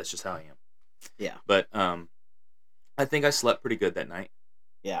eat, but that's just how I am. Yeah. But I think I slept pretty good that night.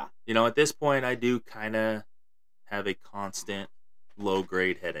 Yeah. At this point, I do kind of have a constant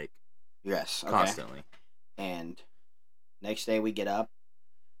low-grade headache. Yes. Okay. Constantly. And next day we get up,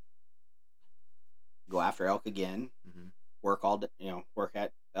 go after elk again, work all day, work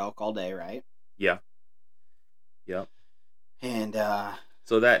at elk all day, right? Yeah. Yep. And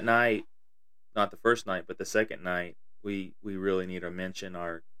so that night, not the first night, but the second night, we really need to mention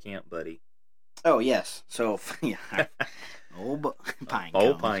our camp buddy. Oh yes. So yeah, Pine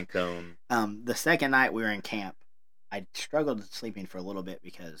Old cone. pine cone. The second night we were in camp, I struggled sleeping for a little bit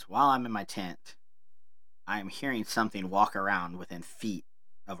because while I'm in my tent, I'm hearing something walk around within feet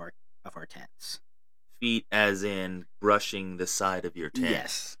of our tents. Feet as in brushing the side of your tent.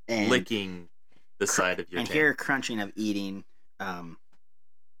 Yes, and licking the side of your and tent. hear crunching of eating. I'm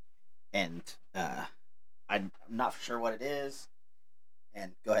not sure what it is.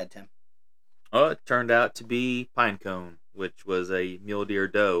 And go ahead, Tim. Oh, it turned out to be pine cone, which was a mule deer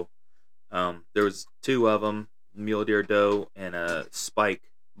doe. There was two of them, mule deer doe and a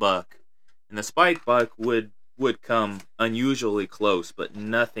spike buck. And the spike buck would come unusually close, but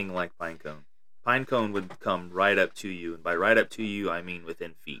nothing like pine cone. Pine cone would come right up to you, and by right up to you, I mean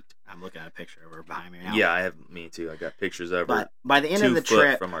within feet. I'm looking at a picture of her behind me now. Yeah, I have me too. I got pictures of her. But by the end of 2 the foot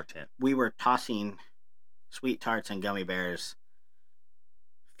trip, from our tent, we were tossing sweet tarts and gummy bears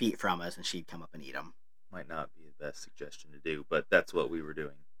feet from us, and she'd come up and eat them. might not be the best suggestion to do, but that's what we were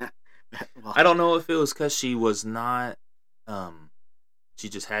doing. Well, I don't know if it was because she was not, she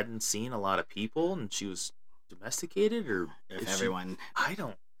just hadn't seen a lot of people and she was domesticated, or if is she- everyone. I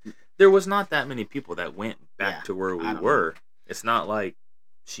don't. There was not that many people that went back Yeah, to where we I don't were. It's not like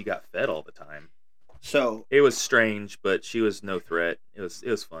she got fed all the time. So It was strange, but she was no threat. It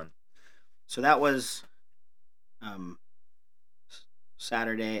was fun. that was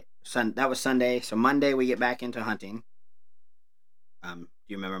Saturday. That was Sunday. So Monday we get back into hunting. Do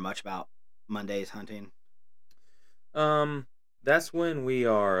you remember much about Monday's hunting? That's when we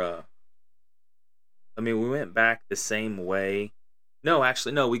are. I mean, we went back the same way. No,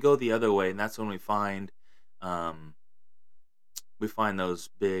 actually, no. We go the other way, and that's when we find those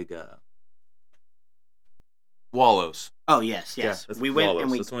big wallows. Oh yes. Yeah, that's we went wallows.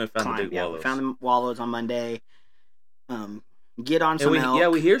 and we That's when we found the climbed. big Yeah, wallows. we found the wallows on Monday. Get on some And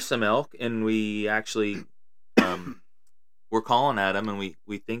elk. we hear some elk, and we actually we're calling at them, and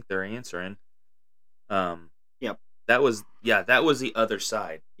we think they're answering. Yep. That was the other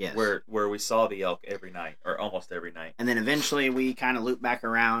side. Yes. Where we saw the elk every night, or almost every night. And then eventually we kind of loop back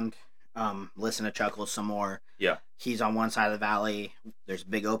around, listen to Chuckles some more. Yeah. He's on one side of the valley. There's a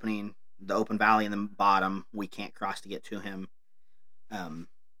big opening, the open valley in the bottom. We can't cross to get to him. And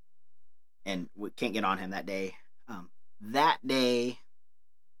we can't get on him that day. That day,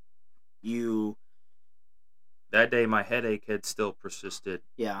 That day, my headache had still persisted,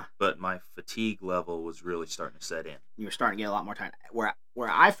 yeah, but my fatigue level was really starting to set in. you were starting to get a lot more time. Where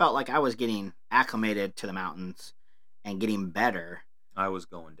I felt like I was getting acclimated to the mountains and getting better, I was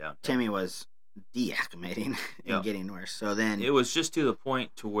going down. Timmy was deacclimating and Yeah. getting worse. So then It was just to the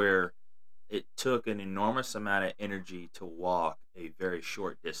point to where it took an enormous amount of energy to walk a very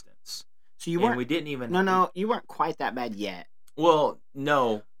short distance. so you And weren't we didn't even. no, you weren't quite that bad yet. Well,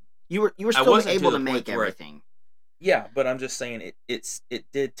 no. You were I still wasn't to able the to point make where everything. Yeah, but I'm just saying it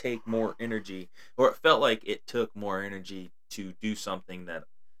did take more energy, or it felt like it took more energy to do something that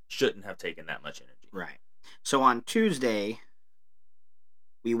shouldn't have taken that much energy. Right. So on Tuesday,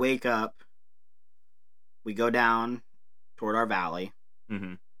 we wake up, we go down toward our valley,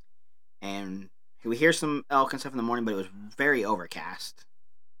 Mm-hmm. and we hear some elk and stuff in the morning, but it was very overcast.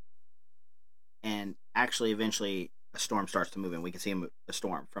 And actually, eventually, a storm starts to move in. We can see a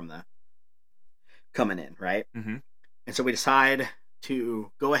storm from the coming in, right? Mm-hmm. And so we decide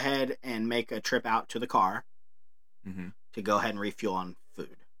to go ahead and make a trip out to the car Mm-hmm. to go ahead and refuel on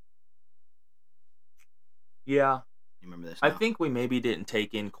food. Yeah. You remember this? I now? think we maybe didn't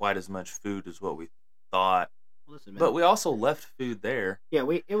take in quite as much food as what we thought, Well, this has been- but we also left food there. yeah,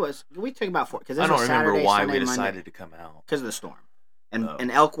 we took about 4 because I don't remember Saturday, why Sunday, we Monday, decided to come out. because of the storm, and Oh.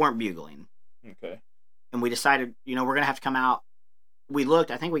 and elk weren't bugling, Okay. and we decided we're gonna have to come out. We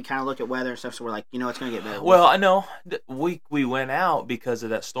looked. I think we kind of looked at weather and stuff, so we're like, it's gonna get better. Well, I know we went out because of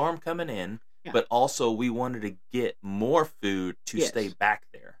that storm coming in, Yeah. but also we wanted to get more food to Yes. stay back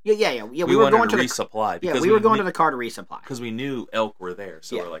there. yeah. We We were wanted going to to the resupply. yeah Because we were going to the car to resupply. because we knew elk were there.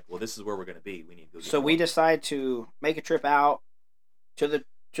 So Yeah. we're like, well, this is where we're going to be. We need to go get So we more. decide to make a trip out to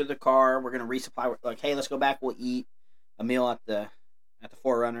the car. We're gonna resupply. We're like, hey, let's go back. We'll eat a meal at the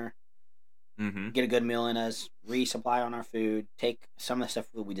Forerunner. Mm-hmm. Get a good meal in us. Resupply on our food. Take some of the stuff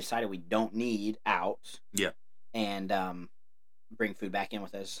that we decided we don't need out. Yeah. And bring food back in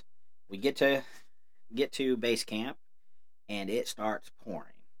with us. We get to base camp, and it starts pouring.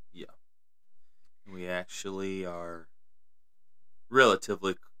 We actually are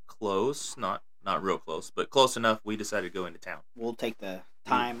relatively close, not real close, but close enough. We decided to go into town. We'll take the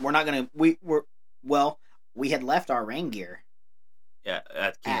time. We're not gonna. We had left our rain gear Yeah,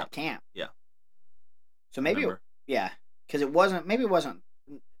 at camp. at camp. Yeah. So maybe Remember? yeah, because it wasn't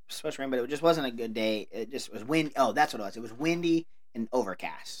supposed to rain, but it just wasn't a good day. It just was wind. Oh, that's what it was. It was windy and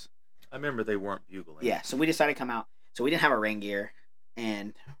overcast. I remember they weren't bugling. Yeah, so we decided to come out. So we didn't have our rain gear,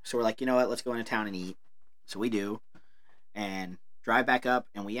 and so we're like, you know what? Let's go into town and eat. So we do, and drive back up,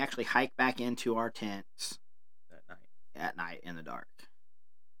 and we actually hike back into our tents that night. at night in the dark.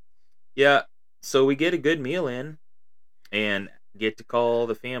 Yeah, so we get a good meal in, and get to call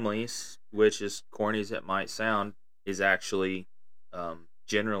the families, which, as corny as it might sound, is actually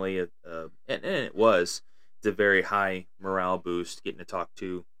generally and it's a very high morale boost, getting to talk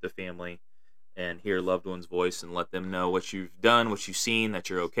to the family and hear loved one's voice and let them know what you've done, what you've seen, that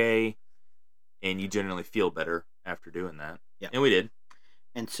you're okay, and you generally feel better after doing that. Yeah. And we did.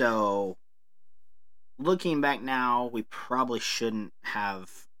 And so, looking back now, we probably shouldn't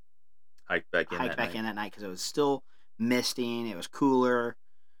have Hiked back in that night because it was still misting. It was cooler.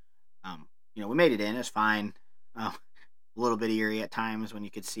 We made it in. It was fine. A little bit eerie at times when you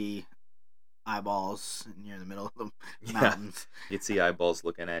could see eyeballs near the middle of the mountains. You'd see eyeballs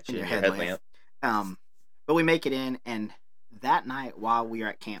looking at you in your headlamp. But we make it in, and that night while we are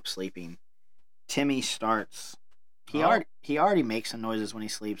at camp sleeping, Timmy starts. He already makes some noises when he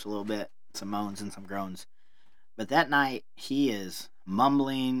sleeps a little bit, some moans and some groans. But that night he is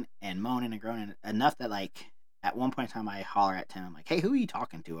mumbling and moaning and groaning enough that, like, at one point in time I holler at Tim. I'm like, "Hey, who are you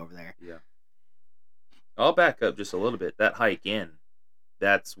talking to over there?" Yeah. I'll back up just a little bit. That hike in,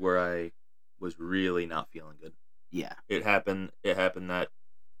 that's where I was really not feeling good. Yeah. It happened that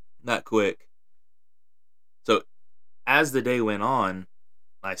quick. So as the day went on,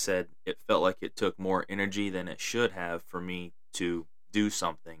 I said it felt like it took more energy than it should have for me to do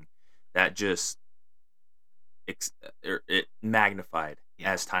something. That just it magnified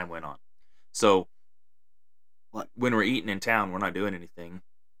as time went on. So when we're eating in town, we're not doing anything.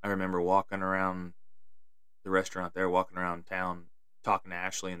 I remember walking around the restaurant there, walking around town, talking to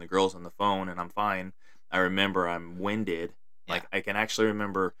Ashley and the girls on the phone, and I'm fine. I remember I'm winded. Yeah. Like, I can actually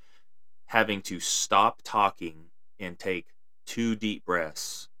remember having to stop talking and take 2 deep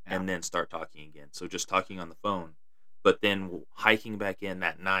breaths and then start talking again. So just talking on the phone. But then hiking back in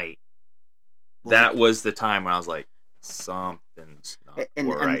that night, that was the time when I was like, something's not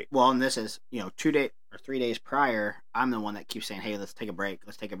right. And this is, 2 days or 3 days prior, I'm the one that keeps saying, "Hey, let's take a break.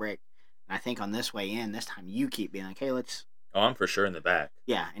 Let's take a break." And I think on this way in, this time you keep being like, "Hey, let's." Oh, I'm for sure in the back.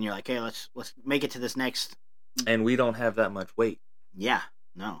 Yeah, and you're like, "Hey, let's make it to this next." And we don't have that much weight. Yeah,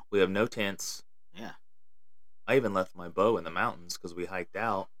 no. We have no tents. Yeah. I even left my bow in the mountains because we hiked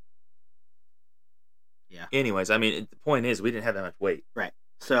out. Yeah. Anyways, I mean, the point is, we didn't have that much weight. Right.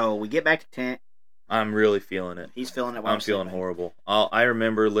 So we get back to tent. I'm really feeling it. He's feeling it. I'm feeling horrible. I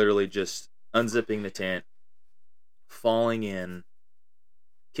remember literally just unzipping the tent, falling in,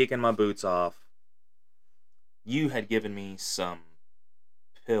 kicking my boots off. You had given me some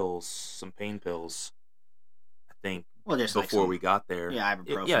pills, some pain pills, I think, just before we got there. Yeah,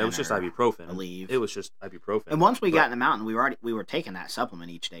 ibuprofen. It was just ibuprofen. Aleve. It was just ibuprofen. And once we got in the mountain, we were taking that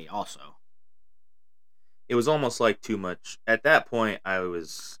supplement each day also. It was almost like too much. At that point, I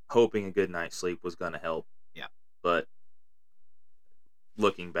was hoping a good night's sleep was going to help. Yeah. But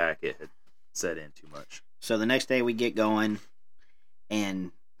looking back, it had set in too much. So the next day we get going,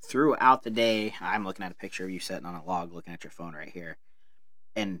 and throughout the day, I'm looking at a picture of you sitting on a log looking at your phone right here.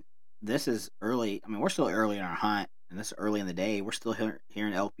 And this is early. I mean, we're still early in our hunt, and this is early in the day. We're still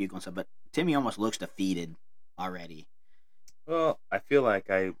hearing elk bugle and stuff, but Timmy almost looks defeated already. Well, I feel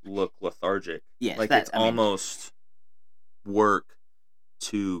like I look lethargic. Yes, like it's almost work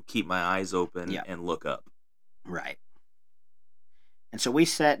to keep my eyes open and look up. Right. And so we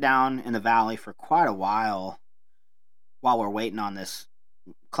sat down in the valley for quite a while we're waiting on this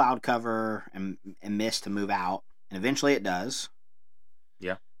cloud cover and mist to move out. And eventually it does.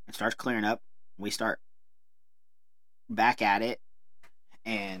 Yeah. It starts clearing up. We start back at it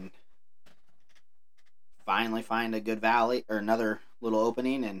and finally find a good valley or another little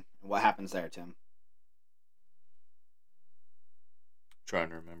opening. And what happens there, Tim? Trying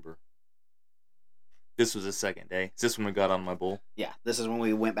to remember. This was the second day. Is this when we got on my bull? Yeah, this is when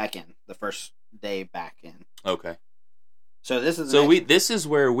we went back in. The first day back in. Okay. So this is this is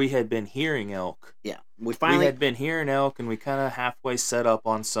where we had been hearing elk. Yeah, we had been hearing elk, and we kind of halfway set up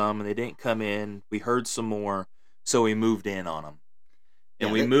on some, and they didn't come in. We heard some more, so we moved in on them,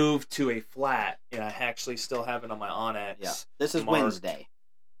 and we moved to a flat. And I actually still have it on my Onyx. Yeah, this is Wednesday.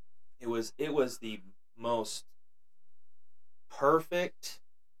 It was the most perfect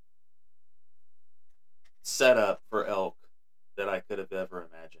setup for elk that I could have ever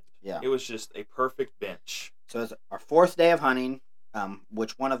imagined. Yeah, it was just a perfect bench. So it's our 4th day of hunting,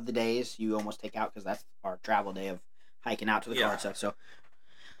 which one of the days you almost take out because that's our travel day of hiking out to the car and stuff. So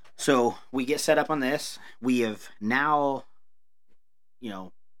So we get set up on this. We have now,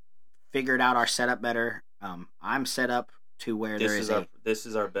 figured out our setup better. I'm set up to where This there is is our this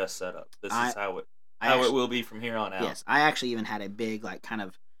is our best setup. This I- is how it I how it actually- will be from here on out. Yes, I actually even had a big, like, kind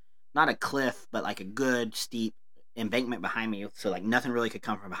of, not a cliff, but like a good steep embankment behind me. So like nothing really could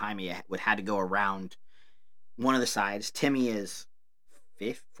come from behind me. I had to go around one of the sides. Timmy is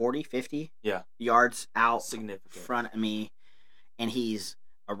 50 Yeah. yards out Significant. front of me, and he's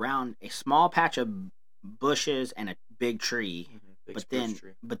around a small patch of bushes and a big tree. Big but spruce then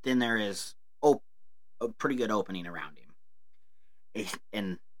tree. but then there is a pretty good opening around him,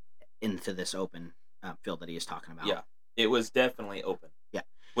 and into this open field that he is talking about. Yeah, it was definitely open. Yeah.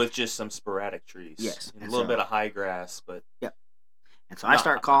 With just some sporadic trees. Yes, And a and little so- bit of high grass, but And so I Not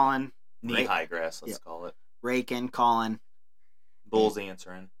start high. calling, knee-high grass, let's Yep. call it. raking, calling. Bull's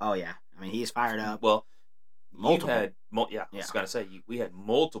answering. Oh yeah, I mean he's fired up. Well, Multiple. you had I Yeah. was gonna say we had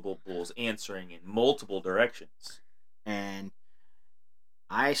multiple bulls answering in multiple directions. And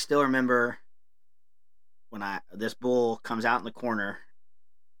I still remember when this bull comes out in the corner,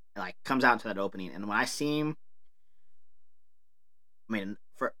 like comes out into that opening, and when I see him,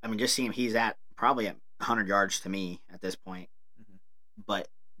 just see him, he's at probably at 100 yards to me at this point, Mhm. but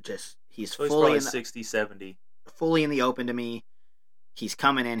just he's So he's fully probably in the, 60, 70. fully in the open to me. He's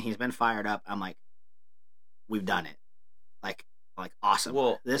coming in. He's been fired up. I'm like, we've done it. Like awesome.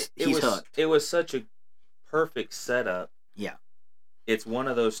 Well, he's was, hooked. It was such a perfect setup. Yeah. It's one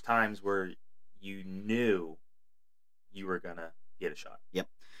of those times where you knew you were gonna get a shot. Yep.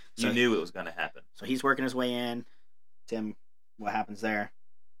 You So- knew it was gonna happen. So he's working his way in. Tim, what happens there?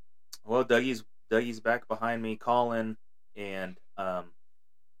 Well, Dougie's back behind me calling, and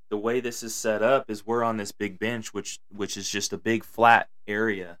the way this is set up is we're on this big bench, which is just a big flat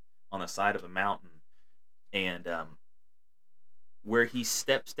area on the side of a mountain, and where he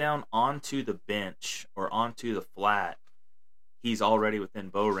steps down onto the bench or onto the flat, he's already within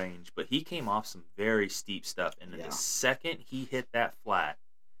bow range, but he came off some very steep stuff, and Yeah. the second he hit that flat,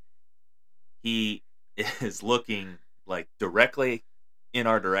 he is looking like directly in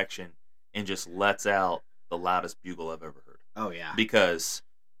our direction and just lets out the loudest bugle I've ever heard. Oh yeah. Because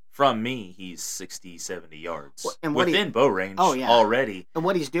from me, he's 60, 70 yards Well, and what he- within bow range Oh, yeah. already. And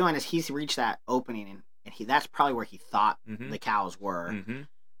what he's doing is he's reached that opening, and that's probably where he thought Mhm. the cows were. Mm-hmm.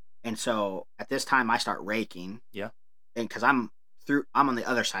 And so at this time, I start raking. Yeah. And because I'm on the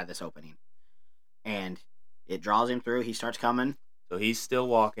other side of this opening, and it draws him through. He starts coming. So he's still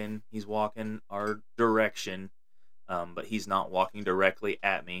walking. He's walking our direction, but he's not walking directly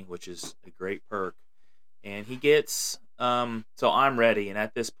at me, which is a great perk. And he gets, so I'm ready. And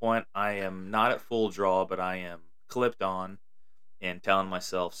at this point, I am not at full draw, but I am clipped on and telling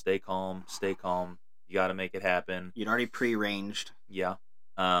myself, stay calm, stay calm. You got to make it happen. You'd already pre-ranged. Yeah.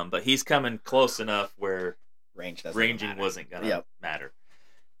 But he's coming close enough where Range doesn't ranging matter. wasn't going to Yep. matter.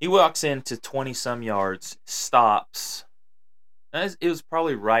 He walks into 20-some yards, stops. It was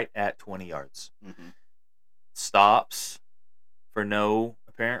probably right at 20 yards. Mm-hmm. Stops for no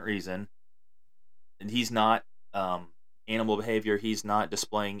apparent reason. And he's not animal behavior. He's not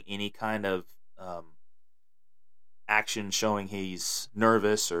displaying any kind of action showing he's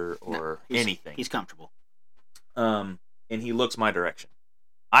nervous or anything. He's comfortable. And he looks my direction.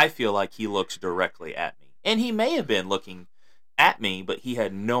 I feel like he looks directly at me. And he may have been looking at me, but he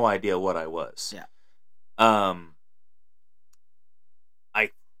had no idea what I was. Yeah.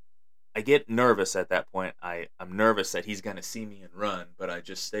 I get nervous at that point. I'm nervous that he's going to see me and run, but I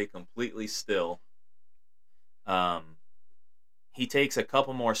just stay completely still. He takes a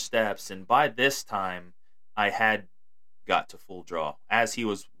couple more steps, and by this time, I had got to full draw. As he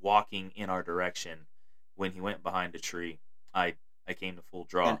was walking in our direction, when he went behind a tree, I came to full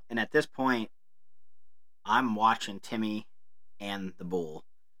draw. And at this point, I'm watching Timmy and the bull.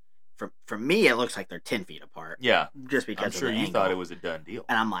 From me, it looks like they're 10 feet apart. Yeah, Just because I'm of sure the you angle. thought it was a done deal.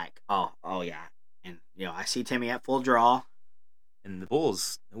 And I'm like, oh yeah. And I see Timmy at full draw. And the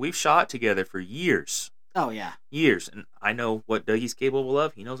bulls, we've shot together for years. Oh yeah. Years. And I know what Dougie's capable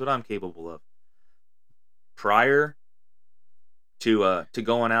of. He knows what I'm capable of. Prior to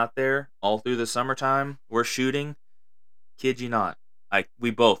going out there all through the summertime, we're shooting. Kid you not.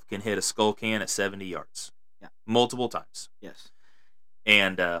 We both can hit a skull can at 70 yards. Yeah. Multiple times. Yes.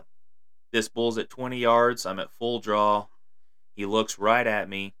 And this bull's at 20 yards. I'm at full draw. He looks right at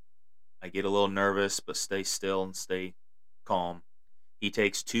me. I get a little nervous, but stay still and stay calm. He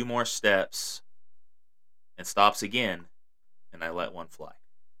takes 2 more steps and stops again, and I let one fly.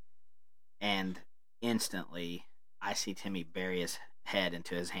 And instantly, I see Timmy bury his head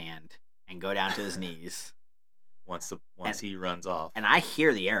into his hand and go down to his knees. once he runs off. And I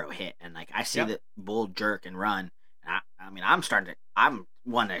hear the arrow hit, and like I see Yep. the bull jerk and run. And I'm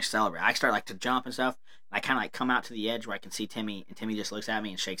wanting to celebrate. I start like to jump and stuff. And I kind of like come out to the edge where I can see Timmy, and Timmy just looks at me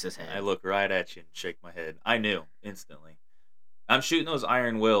and shakes his head. I look right at you and shake my head. I knew instantly. I'm shooting those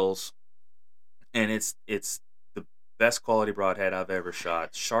iron wills, and it's the best quality broadhead I've ever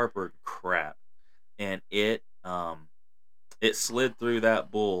shot. Sharper than crap, and it slid through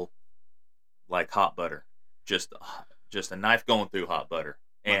that bull like hot butter, just a knife going through hot butter.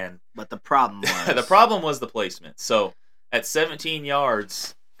 And But the problem was the problem was the placement. So at 17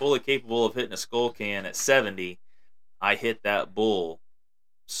 yards, fully capable of hitting a skull can at 70, I hit that bull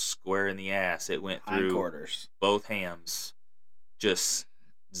square in the ass. It went through hindquarters. both hams, just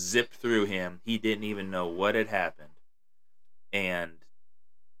zipped through him. He didn't even know what had happened. And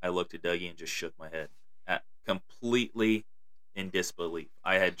I looked at Dougie and just shook my head, completely in disbelief.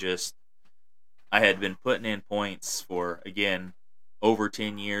 I had been putting in points for, again, over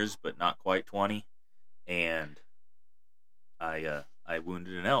 10 years, but not quite 20. And I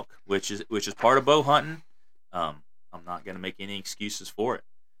wounded an elk, which is part of bow hunting. I'm not going to make any excuses for it.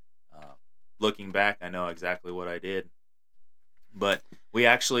 Looking back, I know exactly what I did. But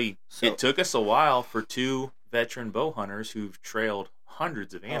it took us a while for two veteran bow hunters who've trailed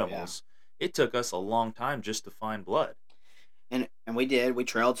hundreds of animals. It took us a long time just to find blood. And we did. We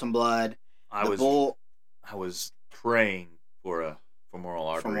trailed some blood. I was praying for a femoral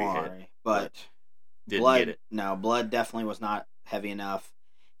artery hit, but didn't blood, get it. No, blood definitely was not heavy enough.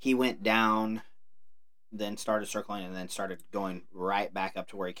 He went down, then started circling, and then started going right back up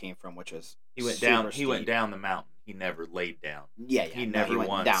to where he came from, which was He went super down. He went steep. down the mountain. He never laid down. Yeah, He no, never he went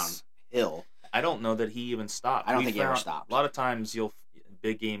once downhill. I don't know that he even stopped. I don't think he ever stopped. A lot of times,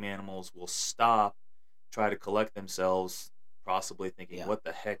 big game animals will stop, try to collect themselves, possibly thinking, "What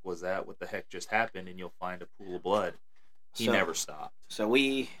the heck was that? What the heck just happened?" And you'll find a pool of blood. He never stopped. So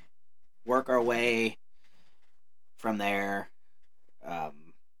we work our way from there.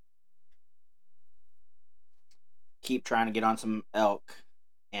 Keep trying to get on some elk,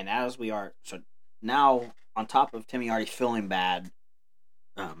 and as we are, so now on top of Timmy already feeling bad,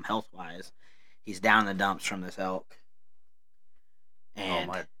 health wise, he's down in the dumps from this elk.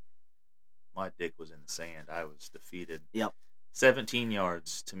 And my dick was in the sand. I was defeated. Yep. 17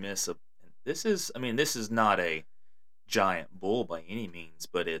 yards to miss a. This is not a giant bull by any means,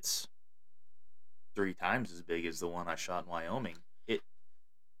 but it's 3 times as big as the one I shot in Wyoming.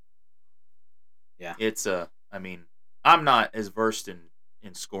 I'm not as versed in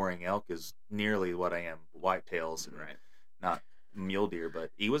scoring elk as nearly what I am whitetails and not mule deer,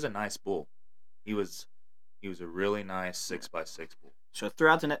 but he was a nice bull. He was a really nice 6x6 bull. So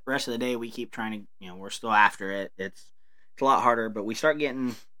throughout the rest of the day, we keep trying to, we're still after it. It's a lot harder, but we start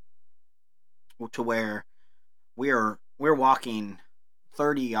getting to where we're walking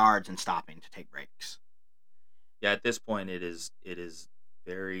 30 yards and stopping to take breaks. Yeah, at this point, it is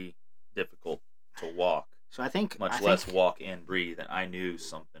very difficult to walk. So I think much less walk and breathe, and I knew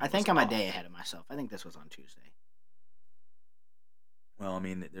something. I think was I'm a off. day ahead of myself. I think this was on Tuesday. Well,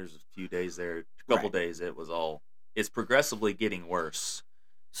 there's a few days there, a couple days. It's progressively getting worse.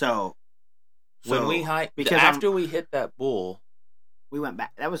 So when we hiked, because after we hit that bull, we went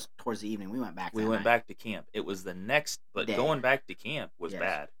back. That was towards the evening. We went back. We went back to camp. It was the next, but day. Going back to camp was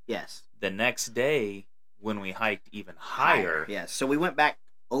bad. Yes. The next day, when we hiked even higher. Yes. So we went back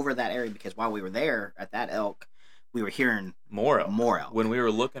over that area because while we were there at that elk, we were hearing more elk. When we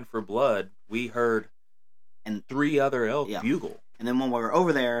were looking for blood, we heard 3 other elk bugle. And then when we were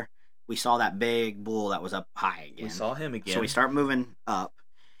over there, we saw that big bull that was up high again. We saw him again. So we start moving up.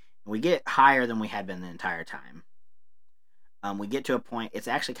 And we get higher than we had been the entire time. We get to a point, it's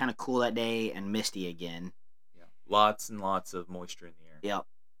actually kind of cool that day and misty again. Yeah. Lots and lots of moisture in the air. Yep.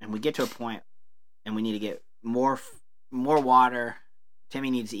 And we get to a point, and we need to get more water.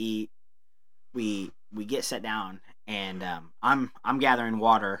 Timmy needs to eat. We get set down, and I'm gathering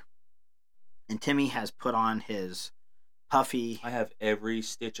water, and Timmy has put on his puffy. I have every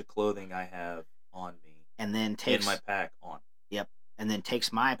stitch of clothing I have on me, and then takes in my pack on. Yep, and then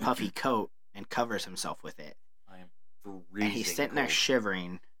takes my puffy coat and covers himself with it. I am freezing. And he's sitting there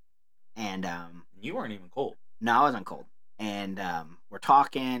shivering, and you weren't even cold. No, I wasn't cold. And we're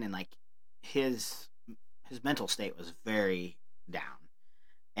talking, and like his mental state was very down.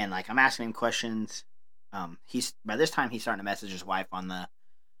 And like I'm asking him questions. He's by this time he's starting to message his wife on the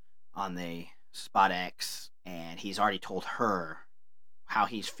Spot X, and he's already told her how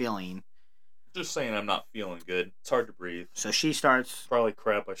he's feeling. Just saying, I'm not feeling good. It's hard to breathe. So she starts probably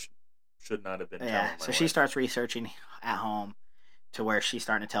crap I should not have been. Yeah. So she starts researching at home, to where she's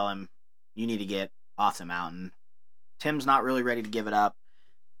starting to tell him, "You need to get off the mountain. Tim's not really ready to give it up.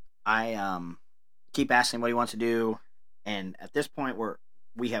 I keep asking what he wants to do, and at this point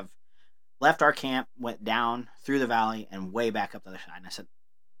we have left our camp, went down through the valley, and way back up the other side. And I said,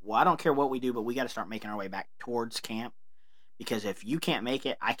 well, I don't care what we do, but we got to start making our way back towards camp, because if you can't make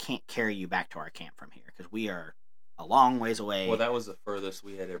it, I can't carry you back to our camp from here, because we are a long ways away. Well, that was the furthest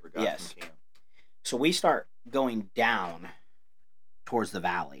we had ever got from camp. So we start going down towards the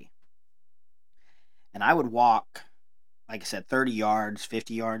valley. And I would walk, like I said, 30 yards,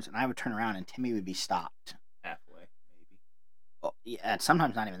 50 yards, and I would turn around and Timmy would be stopped. Halfway, maybe. Oh, yeah, and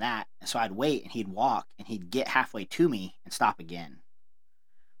sometimes not even that. And so I'd wait, and he'd walk, and he'd get halfway to me and stop again.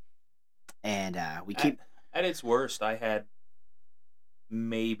 And we keep... At its worst, I had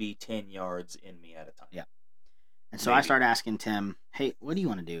maybe 10 yards in me at a time. Yeah. And so I started asking Tim, hey, what do you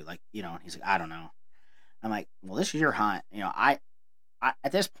want to do? Like, and he's like, I don't know. I'm like, well, this is your hunt. I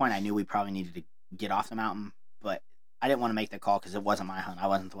at this point, I knew we probably needed to get off the mountain, but I didn't want to make the call because it wasn't my hunt. I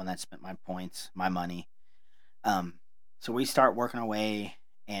wasn't the one that spent my points, my money. So we start working our way,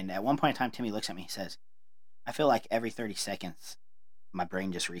 and at one point in time, Timmy looks at me, he says, I feel like every 30 seconds, my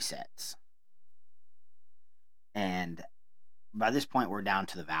brain just resets. And by this point, we're down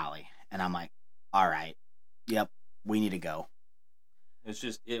to the valley, and I'm like, all right, yep, we need to go.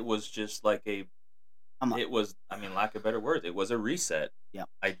 It was just like lack of better words, it was a reset. Yep.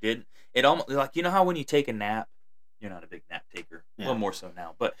 It almost, like, how when you take a nap, you're not a big nap taker, a little more so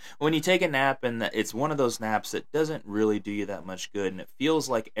now, but when you take a nap and it's one of those naps that doesn't really do you that much good, and it feels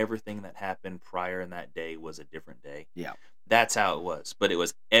like everything that happened prior in that day was a different day. Yeah. That's how it was, but it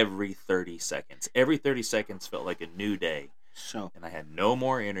was every 30 seconds. Every 30 seconds felt like a new day. So, and I had no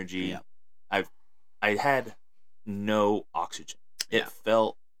more energy. Yeah. I had no oxygen. It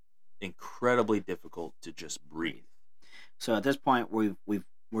felt incredibly difficult to just breathe. So at this point, we're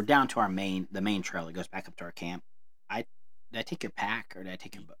down to the main trail that goes back up to our camp. Did I take your pack or did I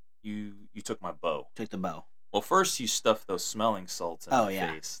take your bow? You took my bow. Took the bow. Well, first you stuffed those smelling salts in my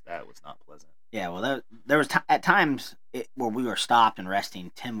face. That was not pleasant. Yeah, well, there was at times where we were stopped and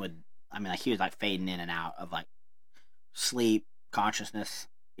resting. Tim would, he was like fading in and out of like sleep, consciousness.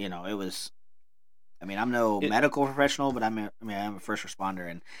 It was. I'm no medical professional, but I'm a first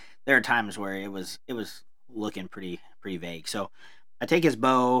responder, and there are times where it was looking pretty vague. So I take his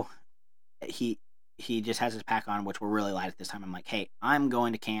bow. He just has his pack on, which we're really light at this time. I'm like, hey, I'm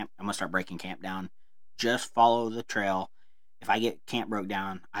going to camp. I'm gonna start breaking camp down. Just follow the trail. If I get camp broke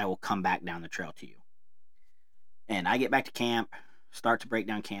down, I will come back down the trail to you. And I get back to camp, start to break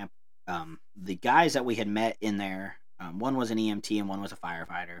down camp. The guys that we had met in there, one was an EMT and one was a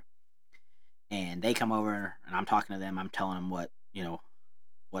firefighter. And they come over, and I'm talking to them. I'm telling them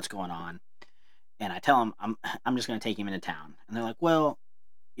what's going on. And I tell them I'm just going to take him into town. And they're like, well,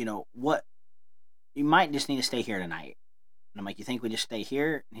 what? You might just need to stay here tonight. And I'm like, you think we just stay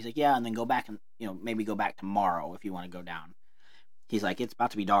here? And he's like, yeah, and then go back and, maybe go back tomorrow if you want to go down. He's like, it's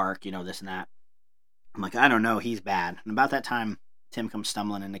about to be dark, this and that. I'm like, I don't know. He's bad. And about that time, Tim comes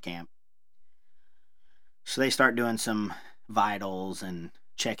stumbling into camp. So they start doing some vitals and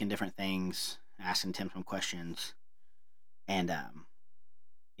checking different things, asking Tim some questions. And,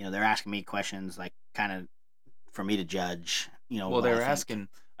 they're asking me questions, like, kind of for me to judge, Well, they were asking,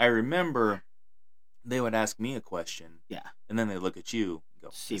 I remember they would ask me a question. Yeah. And then they look at you and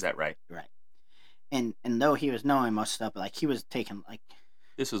go, is that right? Right. And though he was knowing most stuff, like, he was taking, like...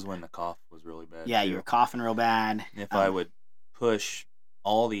 This was when the cough was really bad. Yeah, you were coughing real bad. If I would push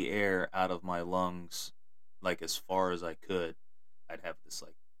all the air out of my lungs, like, as far as I could, I'd have this,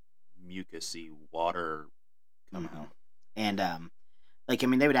 like, mucusy water coming out. And,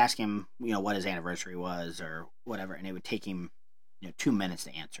 they would ask him, what his anniversary was or whatever, and it would take him, 2 minutes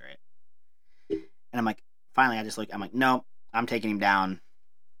to answer it. And I'm like, finally, I'm like, no, I'm taking him down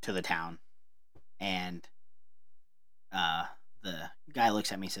to the town. And the guy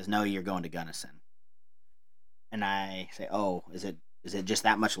looks at me and says, no, you're going to Gunnison. And I say, oh, is it just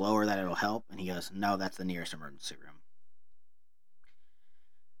that much lower that it'll help? And he goes, no, that's the nearest emergency room.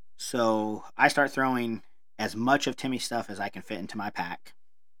 So I start throwing as much of Timmy's stuff as I can fit into my pack.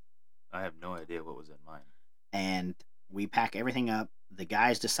 I have no idea what was in mine. And we pack everything up. The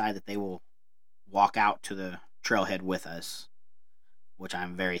guys decide that they will walk out to the trailhead with us, which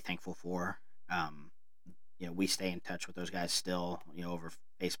I'm very thankful for. We stay in touch with those guys still, over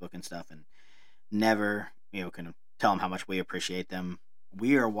Facebook and stuff, and never, can tell them how much we appreciate them.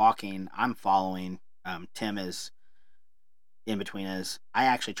 We are walking. I'm following. Tim is in between us. I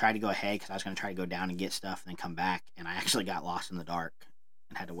actually tried to go ahead because I was going to try to go down and get stuff and then come back, and I actually got lost in the dark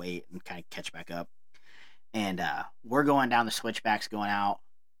and had to wait and kind of catch back up. And we're going down the switchbacks, going out.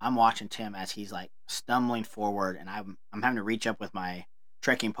 I'm watching Tim as he's like stumbling forward, and I'm having to reach up with my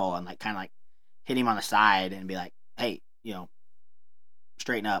trekking pole and like kind of like hit him on the side and be like, hey,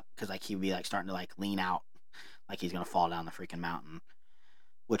 straighten up, because like he'd be like starting to like lean out like he's gonna fall down the freaking mountain,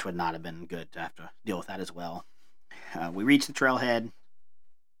 which would not have been good to have to deal with that as well. We reach the trailhead.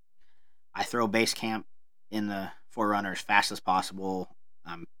 I throw base camp in the Forerunner as fast as possible.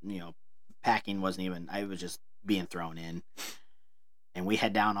 Packing wasn't even, I was just being thrown in. And we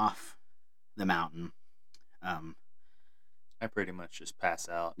head down off the mountain. I pretty much just pass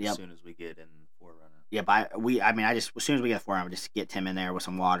out Yep. as soon as we get in the Forerunner. Yeah, as soon as we get the Forerunner, I would just get Tim in there with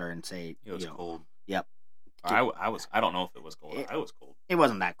some water and say, It was cold. Yep. I don't know if it was cold. I was cold. It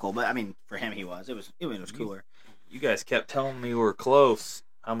wasn't that cold, but I mean, for him, he was. It was cooler. You guys kept telling me we were close.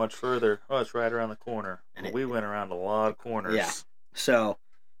 How much further? Oh, it's right around the corner. And We went around a lot of corners. Yeah. So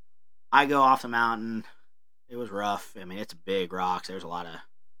I go off the mountain. It was rough. I mean, it's big rocks. There's a lot of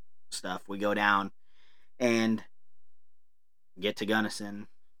stuff. We go down and get to Gunnison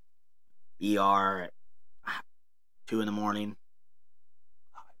ER at 2 in the morning.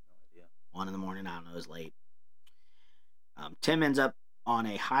 I have no idea. 1 in the morning. I don't know. It was late. Tim ends up on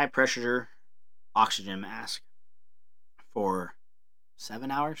a high pressure oxygen mask for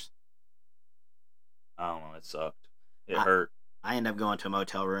 7 hours. I don't know. It sucked. It I- hurt. I end up going to a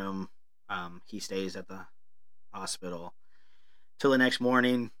motel room. He stays at the hospital till the next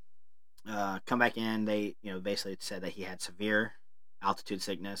morning. Come back in. They, basically said that he had severe altitude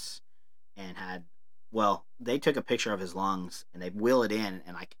sickness and they took a picture of his lungs and they wheel it in,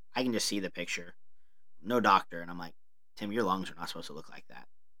 and I can just see the picture. No doctor, and I'm like, Tim, your lungs are not supposed to look like that.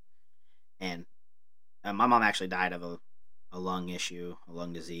 And my mom actually died of a lung issue, a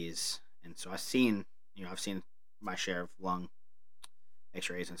lung disease, and so I've seen my share of lung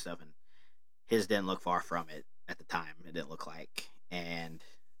x-rays and stuff, and his didn't look far from it at the time. It didn't look like. And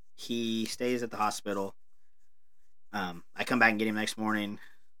he stays at the hospital. I come back and get him next morning.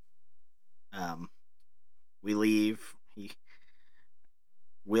 We leave. He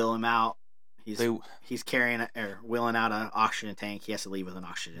wheel him out. He's carrying wheeling out an oxygen tank. He has to leave with an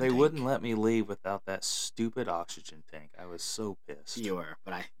oxygen tank. They wouldn't let me leave without that stupid oxygen tank. I was so pissed. You were,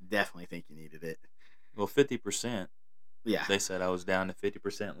 but I definitely think you needed it. Well, 50%. Yeah. They said I was down to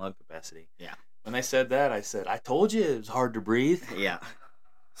 50% lung capacity. Yeah. When they said that, I said, I told you it was hard to breathe. Yeah.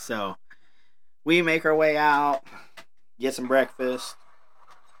 So we make our way out, get some breakfast,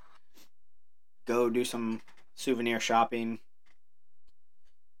 go do some souvenir shopping.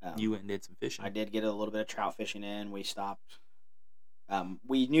 You went and did some fishing. I did get a little bit of trout fishing in. We stopped.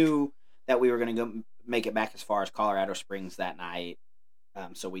 We knew that we were going to go make it back as far as Colorado Springs that night.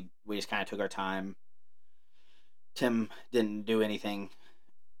 So we just kind of took our time. Tim didn't do anything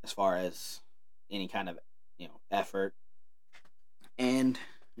as far as any kind of effort. And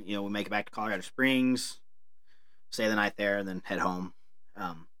we make it back to Colorado Springs, stay the night there, and then head home.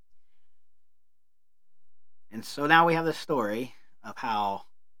 And so now we have the story of how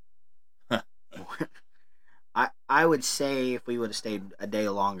I would say if we would have stayed a day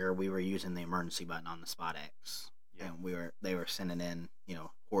longer, we were using the emergency button on the Spot X. Yeah. And they were sending in,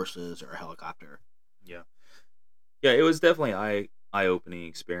 horses or a helicopter. Yeah. Yeah, it was definitely eye-opening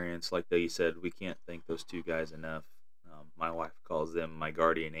experience. Like you said, we can't thank those two guys enough. My wife calls them my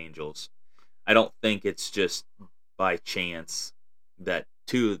guardian angels. I don't think it's just by chance that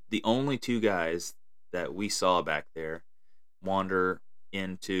the only two guys that we saw back there wander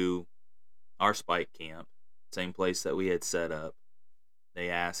into our spike camp, same place that we had set up. They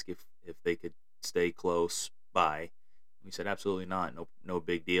asked if they could stay close by. We said absolutely not. No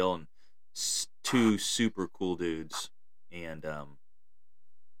big deal. And two super cool dudes, and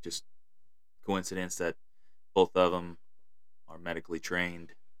just coincidence that both of them are medically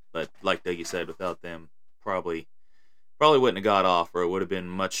trained. But like Dougie said, without them, probably wouldn't have got off, or it would have been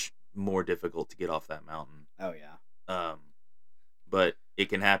much more difficult to get off that mountain. Oh yeah. But it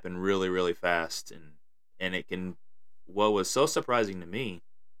can happen really, really fast, and it can. What was so surprising to me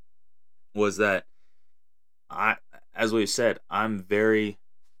was that as we've said, I'm very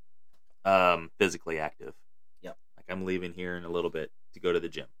physically active. Yep. Like I'm leaving here in a little bit to go to the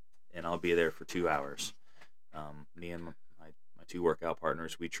gym, and I'll be there for 2 hours. Me and my two workout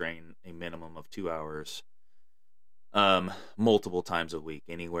partners, we train a minimum of 2 hours, multiple times a week,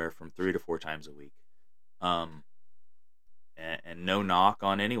 anywhere from 3 to 4 times a week. And no knock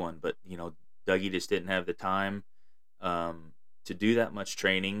on anyone, but Dougie just didn't have the time to do that much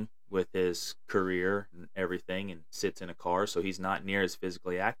training with his career and everything, and sits in a car, so he's not near as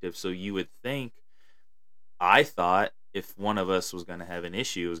physically active. So you would think, I thought, if one of us was going to have an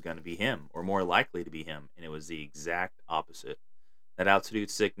issue, it was going to be him, or more likely to be him, and it was the exact opposite. that altitude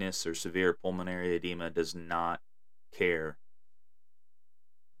sickness or severe pulmonary edema does not care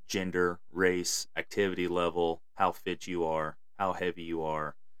gender, race, activity level, how fit you are, how heavy you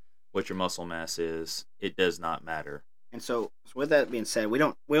are, what your muscle mass is. It does not matter. And so with that being said, we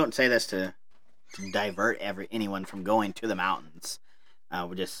don't say this to divert anyone from going to the mountains.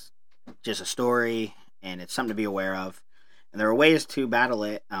 We're just a story, and it's something to be aware of. And there are ways to battle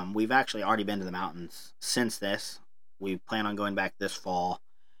it. We've actually already been to the mountains since this. We plan on going back this fall.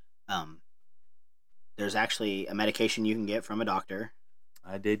 There's actually a medication you can get from a doctor,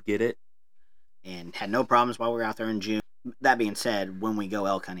 I did get it. and had no problems while we were out there in June. That being said, when we go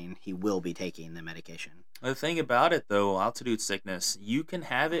elk hunting, he will be taking the medication. The thing about it, though, altitude sickness, you can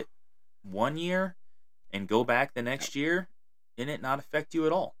have it 1 year and go back the next year and it not affect you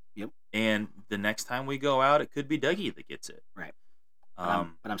at all. Yep. And the next time we go out, it could be Dougie that gets it. Right. But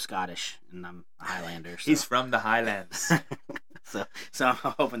I'm Scottish and I'm a Highlander. So. He's from the Highlands. so I'm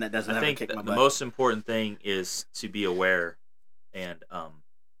hoping that doesn't I ever think kick my the butt. most important thing is to be aware and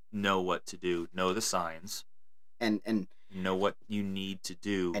know what to do, know the signs, and know what you need to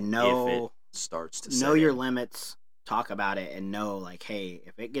do And know- if it starts to set know your in. limits, talk about it, and know like, hey,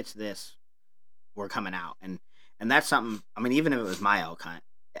 if it gets this, we're coming out. And that's something. I mean, even if it was my elk hunt,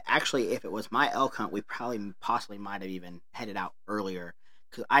 actually, if it was my elk hunt, we possibly might have even headed out earlier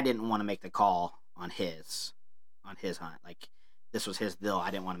because I didn't want to make the call on his hunt. Like this was his deal. I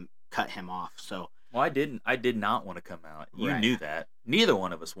didn't want to cut him off. So Well, I did not want to come out. You Right. knew that. Neither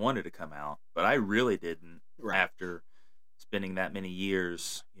one of us wanted to come out, but I really didn't. Right. After spending that many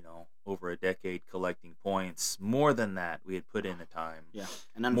years, over a decade collecting points, more than that, we had put in the time. yeah,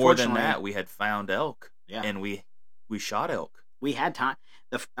 and More than unfortunately, that, we had found elk, yeah, and we shot elk. we had time.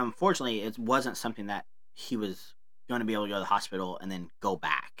 Unfortunately, it wasn't something that he was going to be able to go to the hospital and then go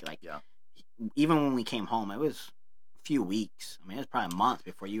back. Like, Yeah. even when we came home, it was a few weeks. I mean, it was probably a month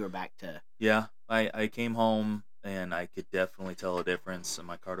before you were back to. Yeah, I came home and I could definitely tell a difference in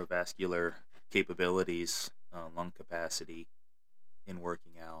my cardiovascular capabilities, lung capacity, in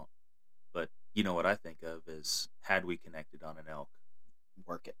working out. But you know what I think of is, had we connected on an elk,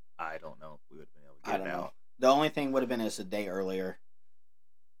 Work it. I don't know if we would have been able to I get don't it know. out. The only thing would have been is a day earlier.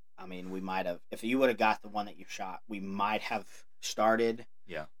 I mean, we might have, if you would have got the one that you shot, we might have started.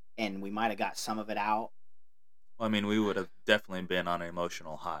 Yeah. And we might have got some of it out. Well, I mean, we would have definitely been on an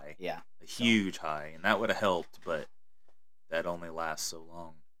emotional high, Yeah. a huge high, and that would have helped, but that only lasts so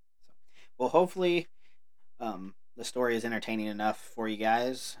long. Well, hopefully, the story is entertaining enough for you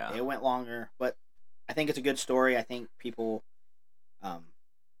guys. Yeah. It went longer, but I think it's a good story. I think people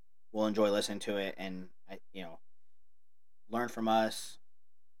will enjoy listening to it and learn from us.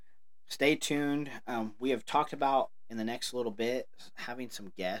 Stay tuned. We have talked about in the next little bit having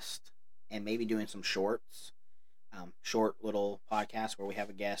some guests and maybe doing some shorts, short little podcasts where we have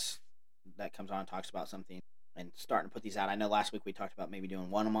a guest that comes on and talks about something, and starting to put these out. I know last week we talked about maybe doing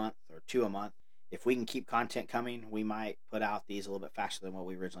 1 a month or 2 a month. If we can keep content coming, we might put out these a little bit faster than what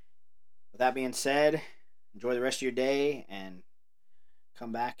we originally. With that being said, enjoy the rest of your day and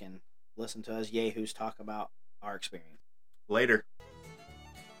come back and listen to us yahoos talk about our experience. Later.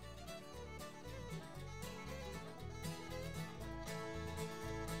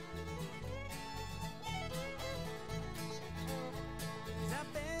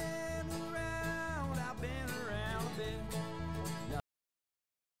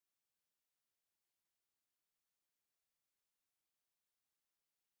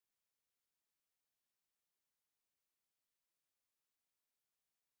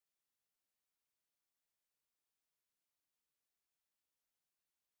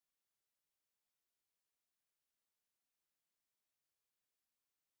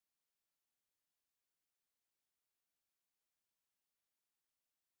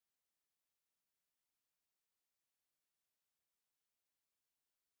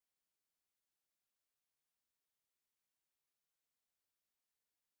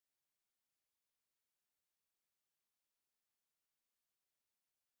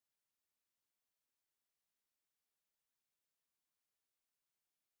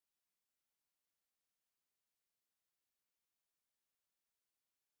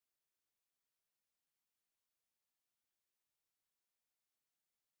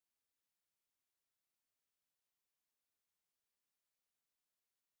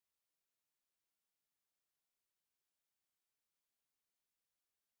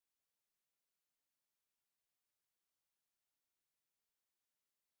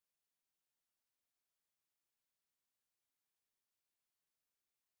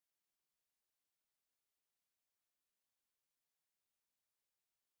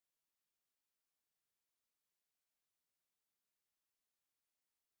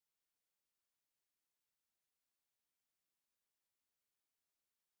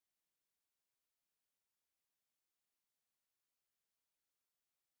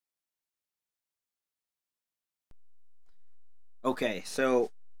 Okay, so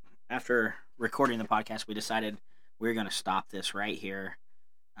after recording the podcast, we decided we are going to stop this right here.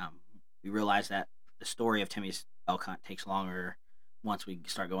 We realized that the story of Timmy's elk hunt takes longer once we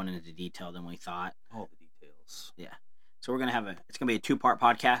start going into detail than we thought. All the details. Yeah. So we're going to have it's going to be a 2-part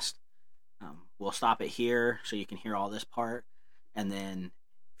podcast. We'll stop it here so you can hear all this part. And then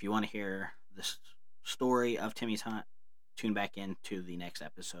if you want to hear the story of Timmy's hunt, tune back into the next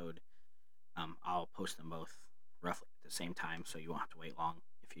episode. I'll post them both roughly at the same time, so you won't have to wait long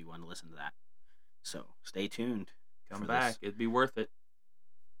if you want to listen to that. So stay tuned. Come back. It'd be worth it.